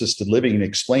residential assisted living and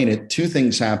explain it, two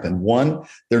things happen. One,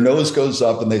 their nose goes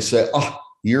up and they say, oh,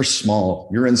 you're small,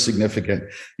 you're insignificant.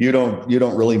 You don't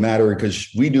really matter because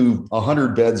we do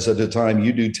 100 beds at a time.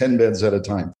 You do 10 beds at a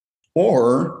time.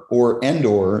 Or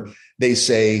they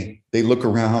say, they look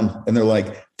around and they're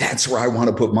like, that's where I want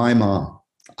to put my mom.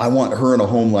 I want her in a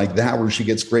home like that where she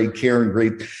gets great care and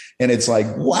great. And it's like,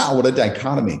 wow, what a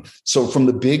dichotomy. So from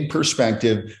the big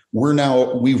perspective,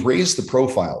 we've raised the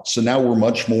profile. So now we're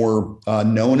much more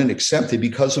known and accepted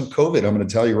because of COVID. I'm going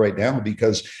to tell you right now,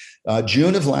 because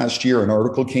June of last year, an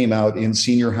article came out in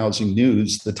Senior Housing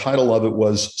News. The title of it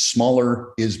was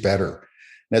Smaller is Better.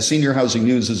 Now, Senior Housing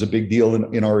News is a big deal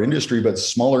in our industry, but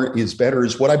smaller is better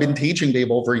is what I've been teaching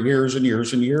people for years and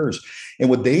years and years. And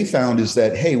what they found is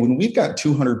that, hey, when we've got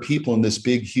 200 people in this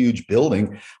big, huge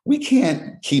building, we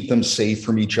can't keep them safe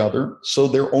from each other. So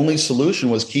their only solution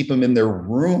was keep them in their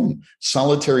room,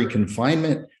 solitary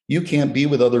confinement. You can't be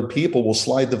with other people. We'll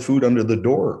slide the food under the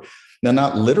door. Now,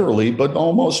 not literally, but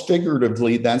almost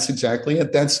figuratively, that's exactly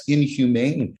it. That's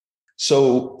inhumane.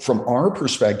 So from our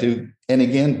perspective, and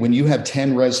again, when you have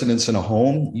 10 residents in a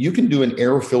home, you can do an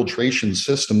air filtration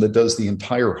system that does the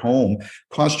entire home,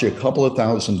 cost you a couple of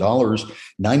 $1,000s.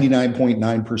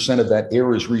 99.9% of that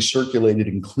air is recirculated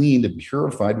and cleaned and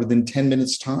purified within 10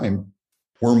 minutes time.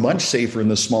 We're much safer in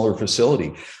the smaller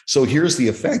facility. So here's the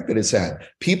effect that it's had.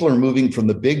 People are moving from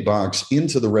the big box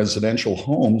into the residential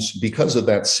homes because of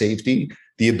that safety,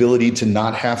 the ability to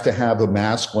not have to have a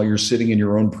mask while you're sitting in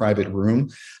your own private room,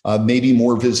 maybe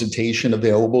more visitation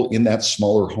available in that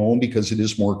smaller home because it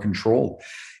is more controlled.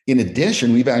 In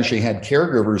addition, we've actually had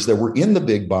caregivers that were in the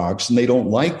big box and they don't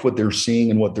like what they're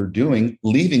seeing and what they're doing,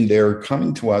 leaving there,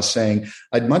 coming to us saying,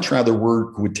 I'd much rather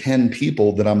work with 10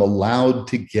 people that I'm allowed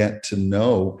to get to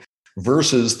know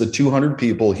versus the 200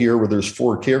 people here where there's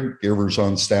 4 caregivers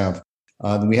on staff.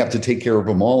 We have to take care of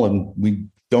them all and we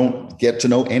don't get to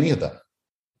know any of them.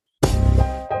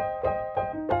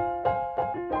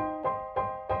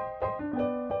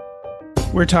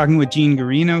 We're talking with Gene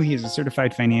Guarino. He is a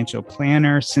certified financial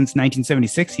planner. Since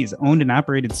 1976, he's owned and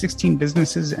operated 16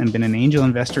 businesses and been an angel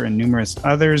investor in numerous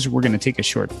others. We're going to take a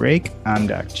short break. I'm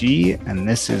Doc G, and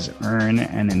this is Earn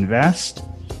and Invest.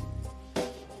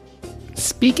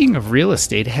 Speaking of real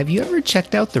estate, have you ever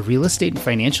checked out the Real Estate and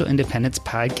Financial Independence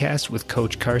podcast with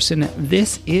Coach Carson?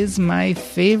 This is my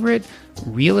favorite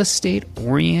real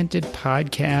estate-oriented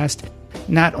podcast.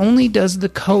 Not only does the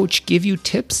coach give you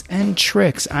tips and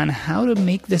tricks on how to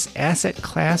make this asset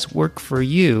class work for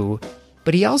you,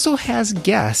 but he also has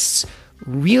guests,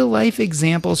 real-life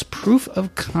examples, proof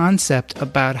of concept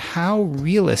about how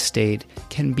real estate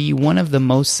can be one of the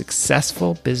most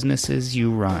successful businesses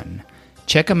you run.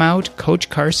 Check him out, Coach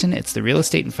Carson. It's the Real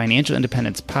Estate and Financial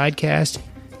Independence podcast.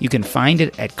 You can find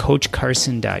it at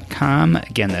coachcarson.com.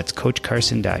 Again, that's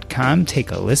coachcarson.com.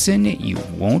 Take a listen. You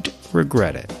won't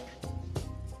regret it.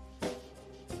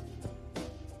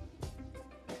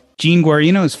 Gene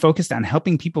Guarino is focused on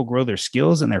helping people grow their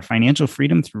skills and their financial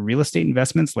freedom through real estate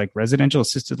investments like residential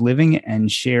assisted living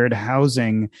and shared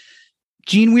housing.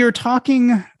 Gene, we were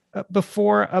talking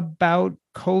before about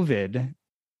COVID,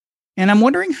 and I'm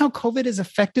wondering how COVID has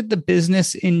affected the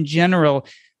business in general.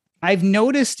 I've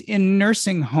noticed in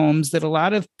nursing homes that a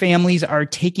lot of families are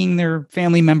taking their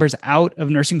family members out of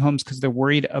nursing homes because they're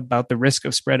worried about the risk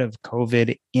of spread of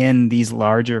COVID in these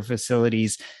larger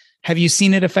facilities. Have you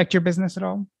seen it affect your business at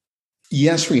all?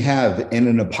 Yes, we have, and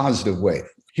in a positive way.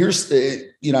 Here's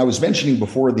the, I was mentioning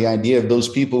before the idea of those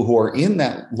people who are in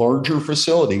that larger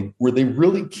facility where they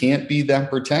really can't be that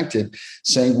protected,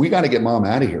 saying, we got to get mom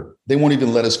out of here. They won't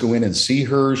even let us go in and see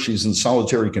her. She's in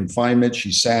solitary confinement.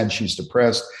 She's sad. She's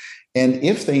depressed. And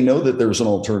if they know that there's an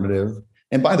alternative,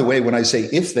 and by the way, when I say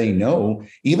if they know,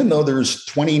 even though there's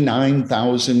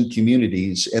 29,000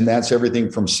 communities, and that's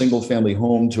everything from single family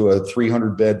home to a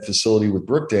 300-bed facility with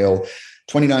Brookdale,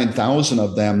 29,000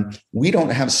 of them, we don't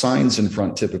have signs in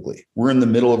front typically. We're in the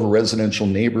middle of a residential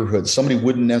neighborhood. Somebody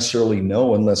wouldn't necessarily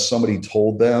know unless somebody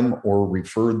told them or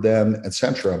referred them,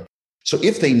 etc. So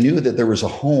if they knew that there was a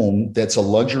home that's a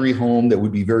luxury home that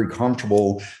would be very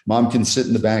comfortable, mom can sit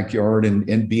in the backyard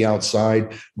and be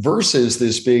outside, versus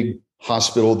this big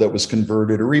hospital that was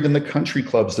converted, or even the country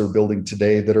clubs they're building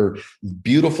today that are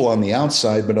beautiful on the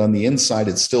outside, but on the inside,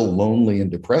 it's still lonely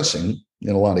and depressing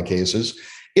in a lot of cases.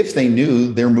 If they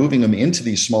knew, they're moving them into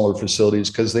these smaller facilities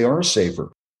because they are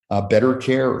safer, better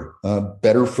care,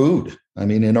 better food. I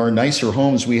mean, in our nicer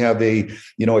homes, we have a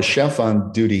chef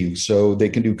on duty, so they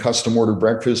can do custom order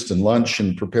breakfast and lunch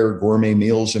and prepare gourmet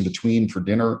meals in between for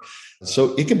dinner.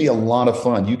 So it can be a lot of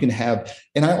fun. You can have,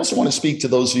 and I also want to speak to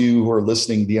those of you who are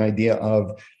listening, the idea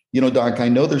of, Doc, I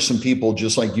know there's some people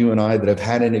just like you and I that have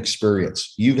had an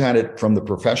experience. You've had it from the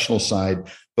professional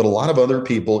side, but a lot of other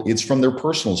people, it's from their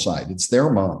personal side. It's their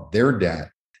mom, their dad.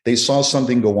 They saw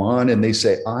something go on and they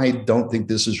say, I don't think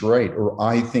this is right, or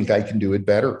I think I can do it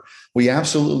better. We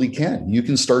absolutely can. You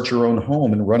can start your own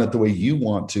home and run it the way you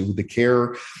want to, with the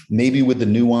care, maybe with the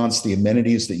nuance, the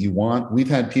amenities that you want. We've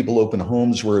had people open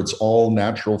homes where it's all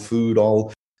natural food,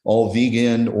 all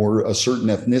vegan, or a certain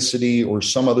ethnicity or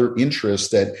some other interest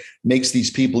that makes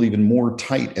these people even more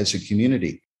tight as a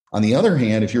community. On the other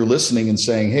hand, if you're listening and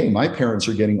saying, hey, my parents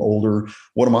are getting older,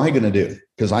 what am I going to do?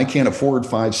 Because I can't afford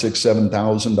 $5,000, $6,000,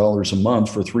 $7,000 a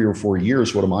month for 3 or 4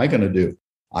 years. What am I going to do?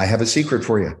 I have a secret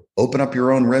for you. Open up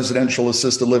your own residential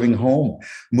assisted living home.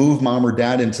 Move mom or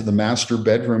dad into the master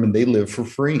bedroom and they live for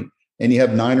free. And you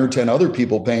have 9 or 10 other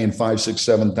people paying $5,000,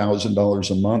 $6,000,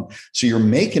 $7,000 a month. So you're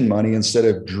making money instead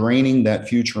of draining that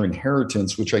future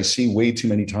inheritance, which I see way too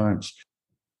many times.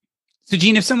 So,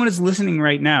 Gene, if someone is listening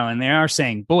right now and they are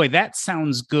saying, boy, that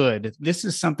sounds good, this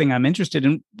is something I'm interested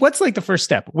in, what's like the first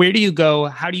step? Where do you go?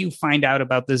 How do you find out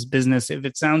about this business if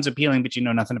it sounds appealing, but you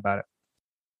know nothing about it?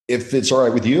 If it's all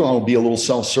right with you, I'll be a little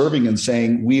self-serving and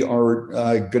saying we are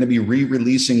going to be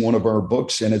re-releasing one of our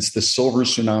books, and it's The Silver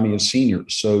Tsunami of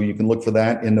Seniors. So you can look for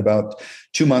that in about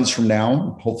 2 months from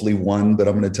now, hopefully 1, but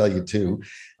I'm going to tell you 2.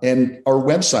 And our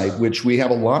website, which we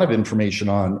have a lot of information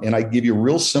on, and I give you a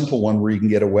real simple one where you can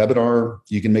get a webinar,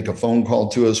 you can make a phone call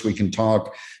to us, we can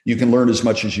talk, you can learn as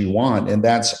much as you want, and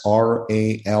that's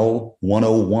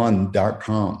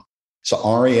RAL101.com. So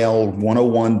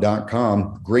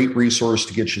RAL101.com, great resource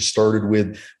to get you started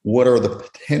with what are the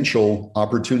potential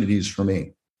opportunities for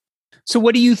me. So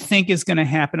what do you think is going to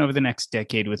happen over the next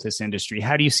decade with this industry?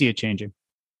 How do you see it changing?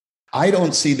 I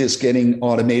don't see this getting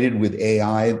automated with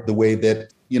AI the way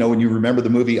that, when you remember the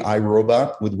movie I,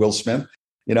 Robot with Will Smith,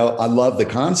 I love the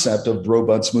concept of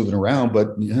robots moving around,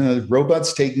 but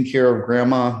robots taking care of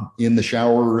grandma in the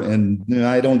shower, and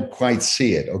I don't quite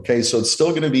see it. Okay. So it's still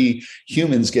going to be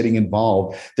humans getting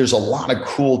involved. There's a lot of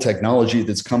cool technology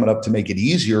that's coming up to make it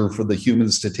easier for the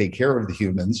humans to take care of the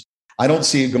humans. I don't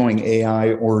see it going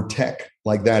AI or tech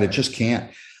like that. It just can't.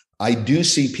 I do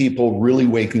see people really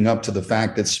waking up to the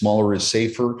fact that smaller is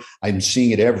safer. I'm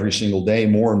seeing it every single day,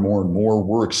 more and more and more.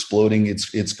 We're exploding.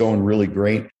 It's going really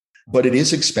great. But it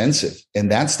is expensive. And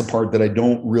that's the part that I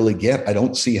don't really get. I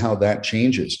don't see how that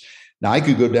changes. Now, I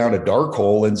could go down a dark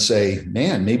hole and say,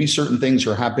 man, maybe certain things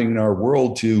are happening in our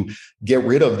world to get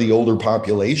rid of the older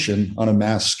population on a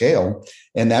mass scale.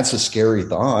 And that's a scary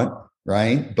thought,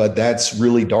 right? But that's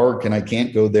really dark. And I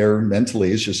can't go there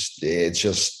mentally. It's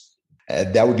just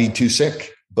that would be too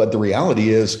sick. But the reality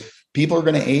is, people are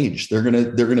going to age. They're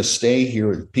going to stay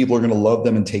here. People are going to love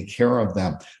them and take care of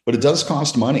them. But it does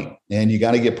cost money, and you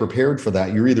got to get prepared for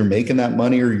that. You're either making that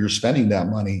money or you're spending that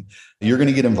money. You're going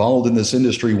to get involved in this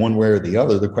industry one way or the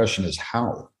other. The question is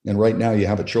how. And right now you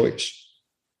have a choice.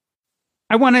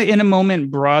 I want to, in a moment,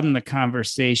 broaden the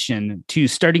conversation to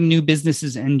starting new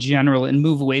businesses in general and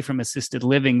move away from assisted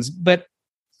livings. But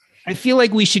I feel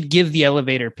like we should give the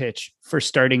elevator pitch for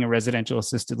starting a residential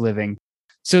assisted living.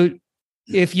 So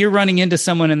if you're running into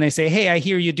someone and they say, hey, I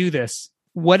hear you do this,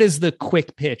 what is the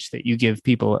quick pitch that you give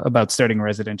people about starting a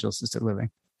residential assisted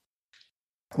living?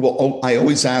 Well, I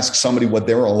always ask somebody what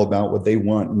they're all about, what they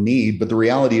want and need. But the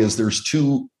reality is there's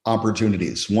two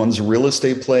opportunities. One's a real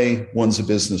estate play, one's a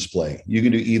business play. You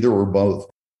can do either or both.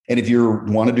 And if you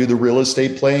want to do the real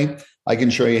estate play, I can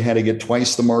show you how to get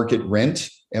twice the market rent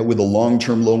with a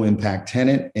long-term low impact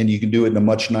tenant. And you can do it in a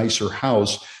much nicer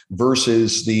house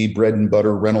versus the bread and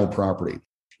butter rental property.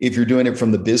 If you're doing it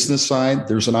from the business side,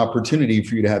 there's an opportunity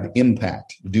for you to have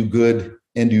impact, do good,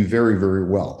 and do very, very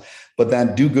well. But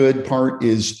that do good part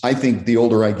is, I think the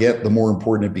older I get, the more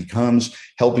important it becomes,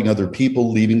 helping other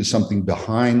people, leaving something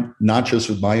behind, not just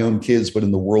with my own kids, but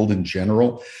in the world in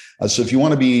general. So if you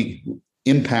want to be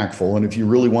impactful, and if you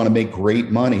really want to make great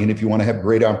money, and if you want to have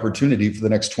great opportunity for the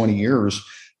next 20 years,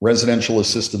 residential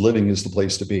assisted living is the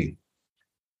place to be.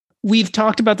 We've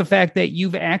talked about the fact that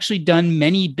you've actually done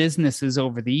many businesses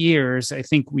over the years. I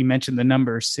think we mentioned the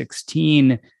number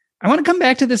 16. I want to come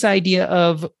back to this idea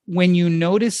of when you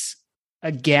notice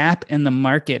a gap in the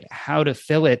market, how to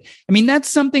fill it. I mean, that's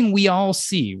something we all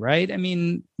see, right? I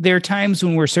mean, there are times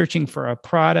when we're searching for a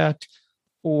product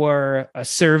or a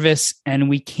service and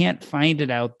we can't find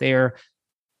it out there.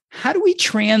 How do we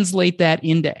translate that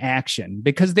into action?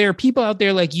 Because there are people out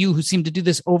there like you who seem to do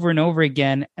this over and over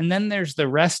again. And then there's the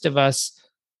rest of us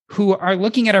who are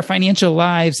looking at our financial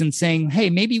lives and saying, hey,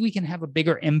 maybe we can have a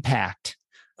bigger impact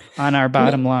on our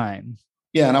bottom line.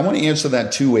 Yeah. And I want to answer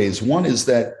that two ways. One is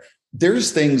that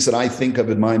there's things that I think of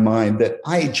in my mind that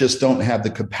I just don't have the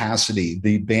capacity,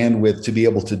 the bandwidth to be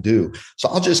able to do. So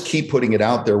I'll just keep putting it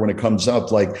out there when it comes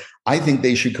up. Like, I think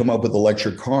they should come up with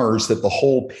electric cars that the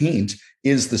whole paint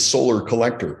is the solar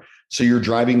collector. So you're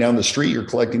driving down the street, you're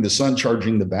collecting the sun,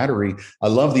 charging the battery. I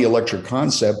love the electric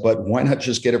concept, but why not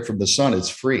just get it from the sun? It's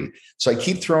free. So I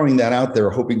keep throwing that out there,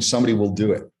 hoping somebody will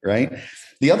do it, right?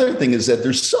 The other thing is that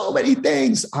there's so many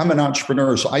things. I'm an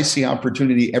entrepreneur, so I see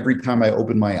opportunity every time I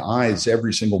open my eyes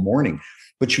every single morning,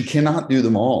 but you cannot do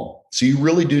them all. So you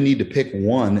really do need to pick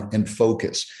one and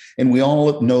focus. And we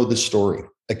all know the story.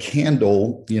 A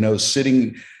candle,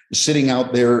 sitting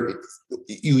out there,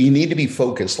 you need to be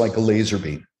focused like a laser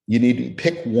beam. You need to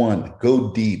pick one,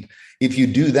 go deep. If you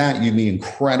do that, you'll be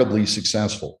incredibly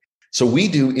successful. So we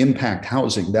do impact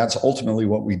housing. That's ultimately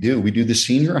what we do. We do the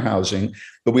senior housing,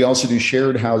 but we also do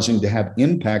shared housing to have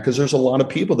impact because there's a lot of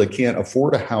people that can't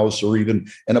afford a house or even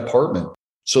an apartment.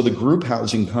 So the group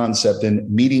housing concept and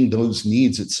meeting those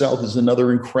needs itself is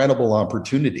another incredible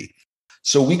opportunity.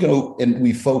 So we go and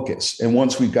we focus. And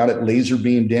once we've got it laser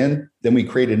beamed in, then we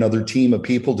create another team of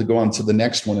people to go on to the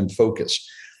next one and focus.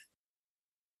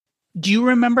 Do you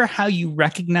remember how you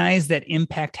recognized that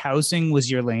impact housing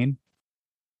was your lane?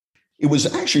 It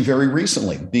was actually very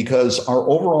recently because our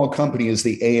overall company is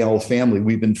the AL family.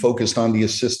 We've been focused on the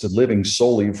assisted living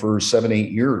solely for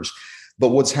 7-8 years. But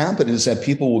what's happened is that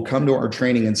people will come to our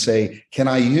training and say, can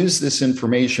I use this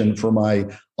information for my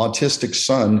autistic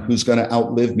son who's going to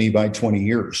outlive me by 20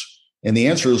 years? And the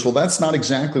answer is, well, that's not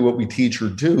exactly what we teach or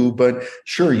do, but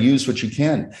sure, use what you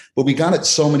can. But we got it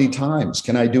so many times.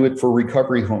 Can I do it for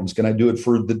recovery homes? Can I do it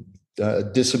for the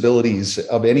disabilities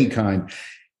of any kind?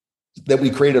 That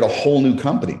we created a whole new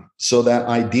company. So that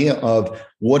idea of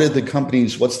what are the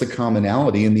companies, what's the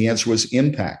commonality? And the answer was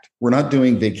impact. We're not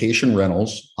doing vacation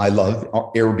rentals. I love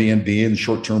Airbnb and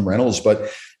short-term rentals, but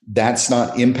That's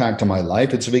not impact on my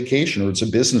life. It's a vacation or it's a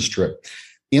business trip.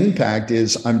 Impact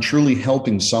is I'm truly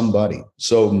helping somebody.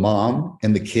 So mom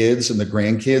and the kids and the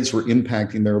grandkids were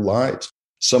impacting their lives.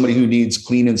 Somebody who needs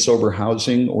clean and sober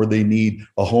housing, or they need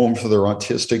a home for their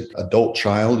autistic adult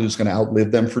child who's going to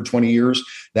outlive them for 20 years.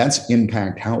 That's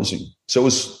impact housing. So it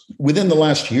was within the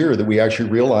last year that we actually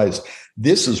realized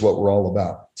this is what we're all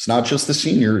about. It's not just the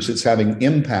seniors, it's having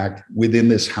impact within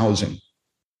this housing.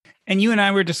 And you and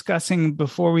I were discussing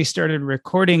before we started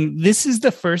recording, this is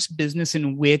the first business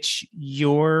in which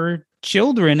your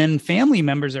children and family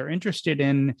members are interested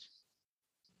in.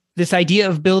 This idea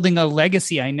of building a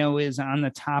legacy, I know, is on the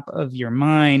top of your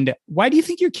mind. Why do you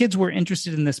think your kids were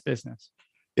interested in this business?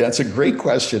 Yeah, it's a great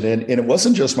question. And it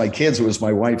wasn't just my kids, it was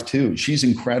my wife too. She's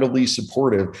incredibly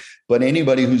supportive. But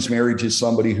anybody who's married to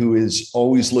somebody who is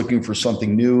always looking for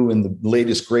something new and the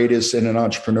latest, greatest, and an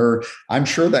entrepreneur, I'm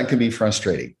sure that can be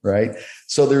frustrating, right?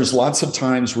 So there's lots of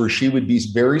times where she would be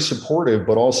very supportive,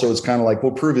 but also it's kind of like,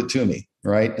 well, prove it to me,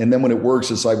 right? And then when it works,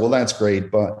 it's like, well, that's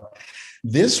great. But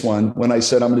this one, when I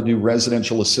said I'm going to do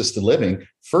residential assisted living,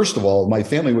 first of all, my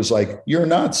family was like, you're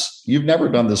nuts. You've never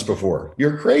done this before.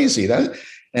 You're crazy.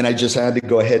 And I just had to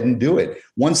go ahead and do it.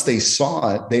 Once they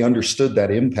saw it, they understood that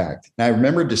impact. And I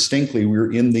remember distinctly, we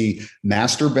were in the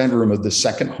master bedroom of the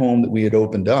second home that we had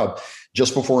opened up.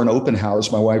 Just before an open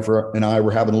house, my wife and I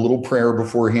were having a little prayer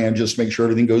beforehand, just to make sure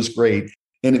everything goes great.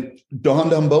 And it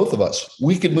dawned on both of us,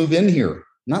 we could move in here.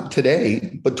 Not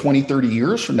today, but 20, 30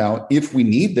 years from now, if we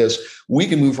need this, we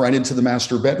can move right into the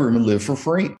master bedroom and live for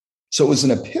free. So it was an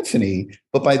epiphany.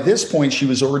 But by this point, she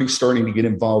was already starting to get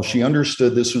involved. She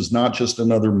understood this was not just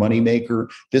another moneymaker.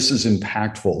 This is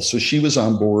impactful. So she was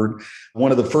on board.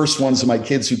 One of the first ones of my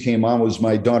kids who came on was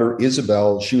my daughter,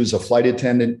 Isabel. She was a flight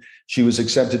attendant. She was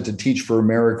accepted to teach for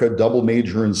America, double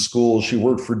major in school. She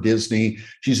worked for Disney.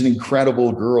 She's an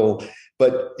incredible girl.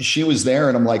 But she was there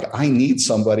and I'm like, I need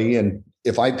somebody. And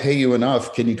if I pay you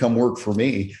enough, can you come work for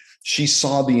me? She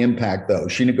saw the impact, though.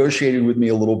 She negotiated with me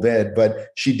a little bit, but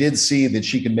she did see that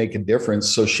she could make a difference.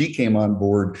 So she came on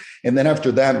board. And then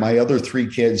after that, my other three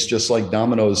kids, just like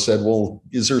dominoes, said, well,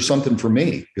 is there something for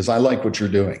me? Because I like what you're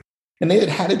doing. And they had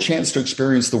had a chance to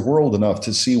experience the world enough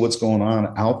to see what's going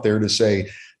on out there to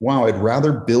say, wow, I'd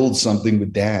rather build something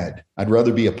with dad. I'd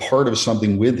rather be a part of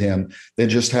something with him than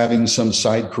just having some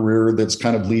side career that's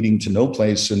kind of leading to no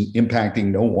place and impacting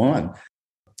no one.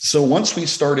 So once we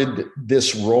started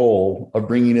this role of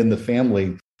bringing in the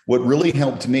family, what really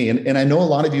helped me, and I know a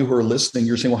lot of you who are listening,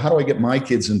 you're saying, well, how do I get my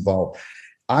kids involved?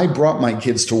 I brought my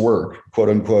kids to work, quote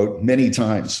unquote, many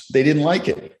times. They didn't like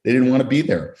it. They didn't want to be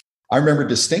there. I remember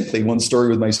distinctly one story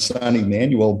with my son,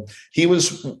 Emmanuel.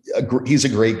 He's a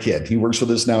great kid. He works with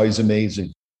us now. He's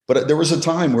amazing. But there was a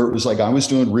time where it was like I was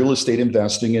doing real estate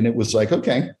investing and it was like,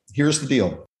 okay, here's the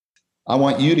deal. I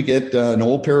want you to get an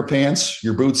old pair of pants,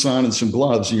 your boots on, and some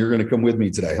gloves, and you're going to come with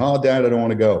me today. Oh, Dad, I don't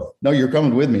want to go. No, you're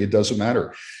coming with me. It doesn't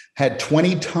matter. Had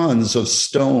 20 tons of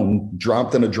stone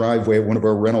dropped in a driveway at one of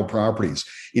our rental properties.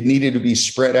 It needed to be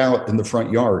spread out in the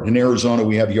front yard. In Arizona,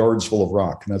 we have yards full of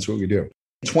rock, and that's what we do.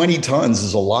 20 tons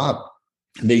is a lot.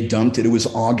 They dumped it. It was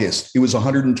August. It was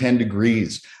 110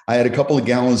 degrees. I had a couple of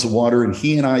gallons of water, and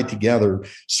he and I together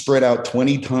spread out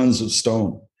 20 tons of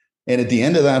stone. And at the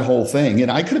end of that whole thing,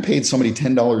 and I could have paid somebody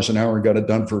 $10 an hour and got it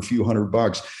done for a few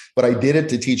 $100, but I did it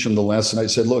to teach them the lesson. I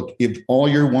said, look, if all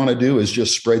you want to do is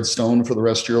just spread stone for the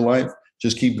rest of your life,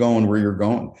 just keep going where you're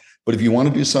going. But if you want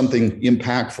to do something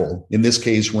impactful, in this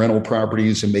case, rental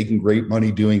properties and making great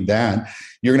money doing that,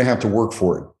 you're going to have to work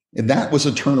for it. And that was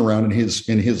a turnaround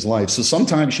in his life. So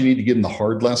sometimes you need to give them the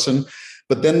hard lesson,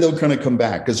 but then they'll kind of come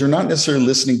back because they're not necessarily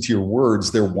listening to your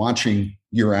words. They're watching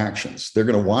your actions. They're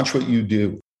going to watch what you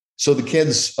do. So the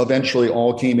kids eventually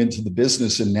all came into the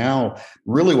business. And now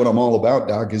really what I'm all about,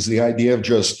 Doc, is the idea of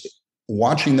just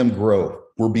watching them grow.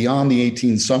 We're beyond the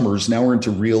 18 summers. Now we're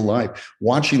into real life,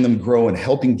 watching them grow and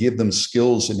helping give them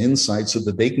skills and insights so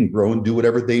that they can grow and do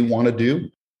whatever they want to do.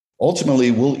 Ultimately,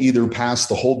 we'll either pass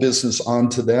the whole business on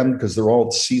to them because they're all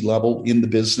at C-level in the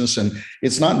business. And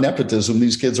it's not nepotism.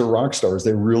 These kids are rock stars.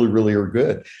 They really, really are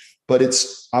good. But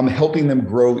I'm helping them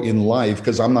grow in life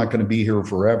because I'm not going to be here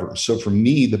forever. So for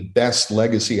me, the best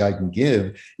legacy I can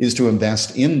give is to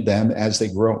invest in them as they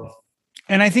grow.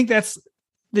 And I think that's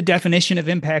the definition of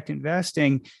impact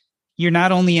investing. You're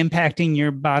not only impacting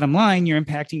your bottom line, you're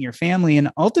impacting your family, and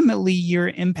ultimately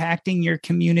you're impacting your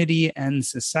community and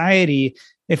society.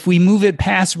 If we move it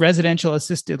past residential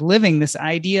assisted living, this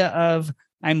idea of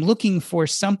I'm looking for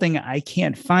something, I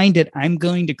can't find it, I'm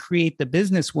going to create the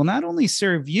business will not only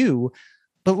serve you,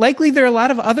 But likely there are a lot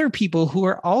of other people who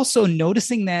are also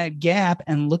noticing that gap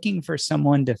and looking for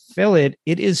someone to fill it.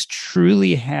 It is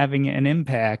truly having an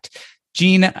impact.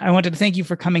 Gene, I wanted to thank you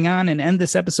for coming on and end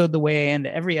this episode the way I end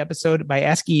every episode by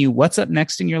asking you what's up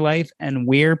next in your life and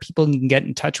where people can get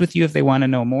in touch with you if they want to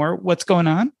know more. What's going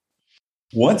on?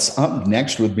 What's up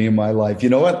next with me in my life? You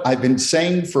know what? I've been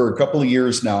saying for a couple of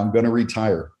years now, I'm going to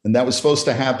retire. And that was supposed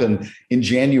to happen in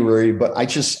January, but I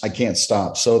can't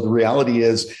stop. So the reality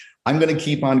is I'm going to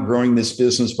keep on growing this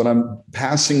business, but I'm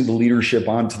passing the leadership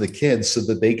on to the kids so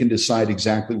that they can decide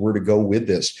exactly where to go with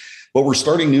this. But we're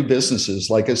starting new businesses.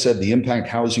 Like I said, the Impact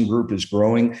Housing Group is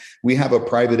growing. We have a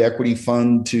private equity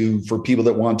fund for people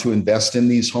that want to invest in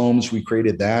these homes. We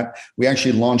created that. We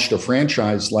actually launched a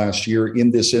franchise last year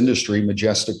in this industry,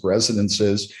 Majestic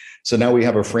Residences. So now we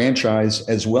have a franchise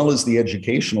as well as the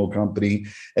educational company,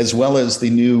 as well as the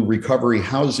new Recovery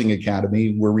Housing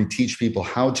Academy, where we teach people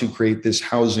how to create this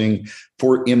housing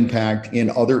for impact in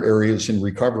other areas in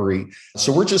recovery.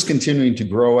 So we're just continuing to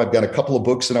grow. I've got a couple of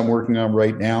books that I'm working on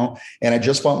right now, and I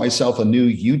just bought myself a new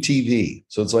UTV.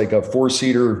 So it's like a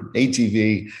 4-seater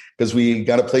ATV because we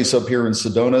got a place up here in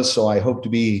Sedona. So I hope to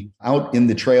be out in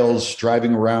the trails,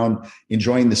 driving around,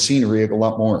 enjoying the scenery a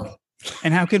lot more.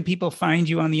 And how can people find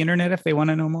you on the internet if they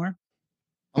want to know more?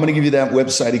 I'm going to give you that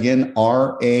website again,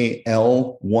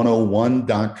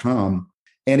 RAL101.com.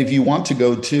 And if you want to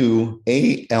go to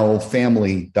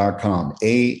alfamily.com,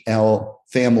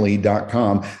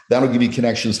 alfamily.com, that'll give you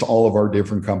connections to all of our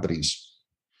different companies.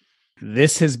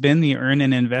 This has been the Earn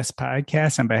and Invest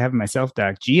podcast. On behalf of myself,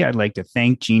 Doc G, I'd like to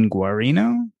thank Gene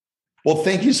Guarino. Well,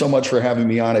 thank you so much for having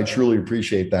me on. I truly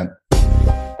appreciate that.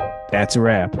 That's a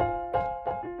wrap.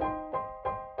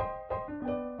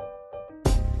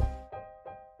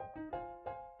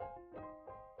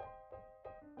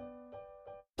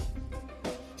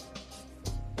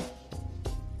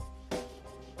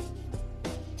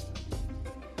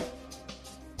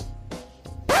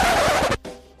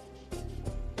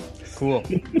 Cool.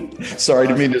 Sorry,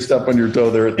 didn't mean to step on your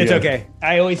toe there. It's okay.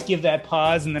 I always give that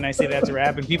pause and then I say that's a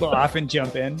wrap, and people often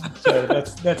jump in. So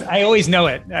that's I always know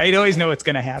it. I always know it's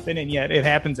going to happen, and yet it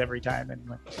happens every time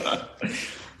anyway.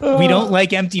 We don't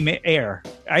like empty air.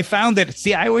 I found that.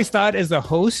 See, I always thought as a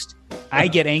host, I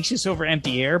get anxious over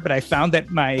empty air, but I found that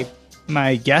my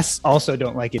guests also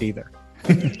don't like it either.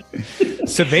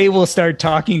 So they will start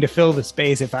talking to fill the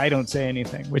space if I don't say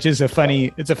anything, which is it's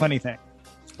a funny thing.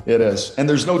 It is. And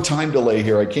there's no time delay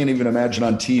here. I can't even imagine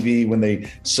on TV when they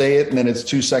say it and then it's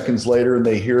 2 seconds later and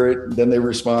they hear it and then they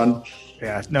respond.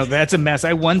 Yeah, no, that's a mess.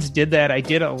 I once did that. I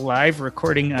did a live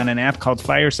recording on an app called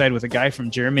Fireside with a guy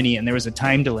from Germany, and there was a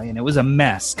time delay, and it was a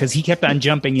mess because he kept on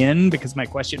jumping in because my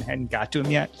question hadn't got to him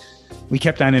yet. We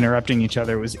kept on interrupting each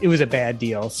other. It was a bad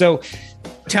deal. So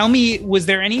tell me, was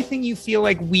there anything you feel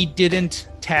like we didn't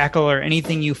tackle or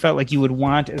anything you felt like you would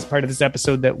want as part of this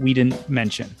episode that we didn't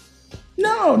mention?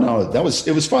 No,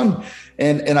 it was fun.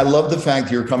 And I love the fact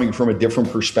that you're coming from a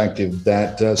different perspective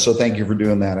so thank you for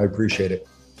doing that. I appreciate it.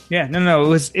 Yeah,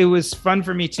 no, it was fun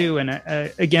for me too. And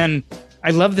again,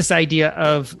 I love this idea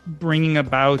of bringing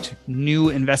about new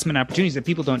investment opportunities that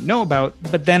people don't know about,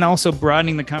 but then also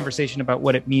broadening the conversation about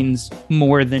what it means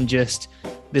more than just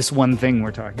this one thing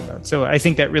we're talking about. So I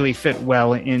think that really fit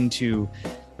well into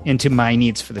my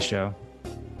needs for the show.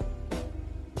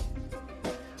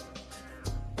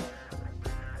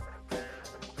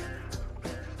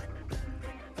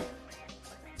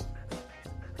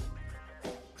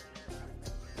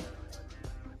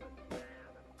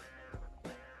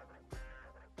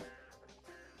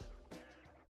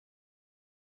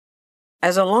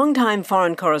 As a longtime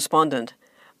foreign correspondent,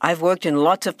 I've worked in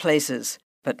lots of places,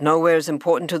 but nowhere as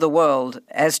important to the world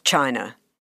as China.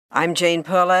 I'm Jane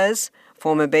Perlez,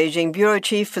 former Beijing bureau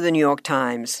chief for the New York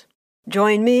Times.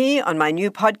 Join me on my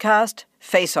new podcast,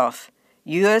 Face Off,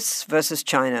 U.S. versus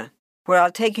China, where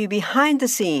I'll take you behind the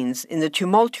scenes in the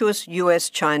tumultuous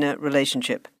U.S.-China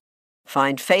relationship.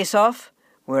 Find Face Off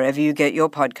wherever you get your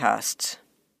podcasts.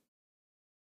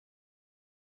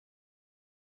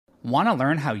 Want to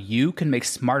learn how you can make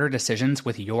smarter decisions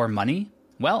with your money?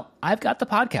 Well, I've got the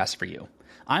podcast for you.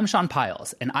 I'm Sean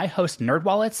Piles, and I host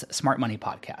NerdWallet's Smart Money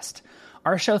Podcast.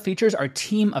 Our show features our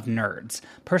team of nerds,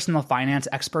 personal finance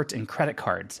experts in credit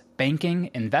cards, banking,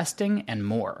 investing, and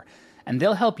more. And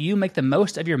they'll help you make the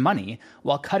most of your money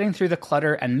while cutting through the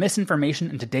clutter and misinformation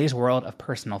in today's world of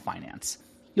personal finance.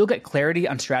 You'll get clarity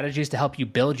on strategies to help you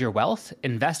build your wealth,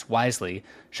 invest wisely,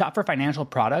 shop for financial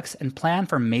products, and plan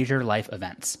for major life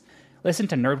events. Listen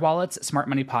to NerdWallet's Smart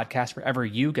Money Podcast wherever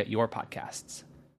you get your podcasts.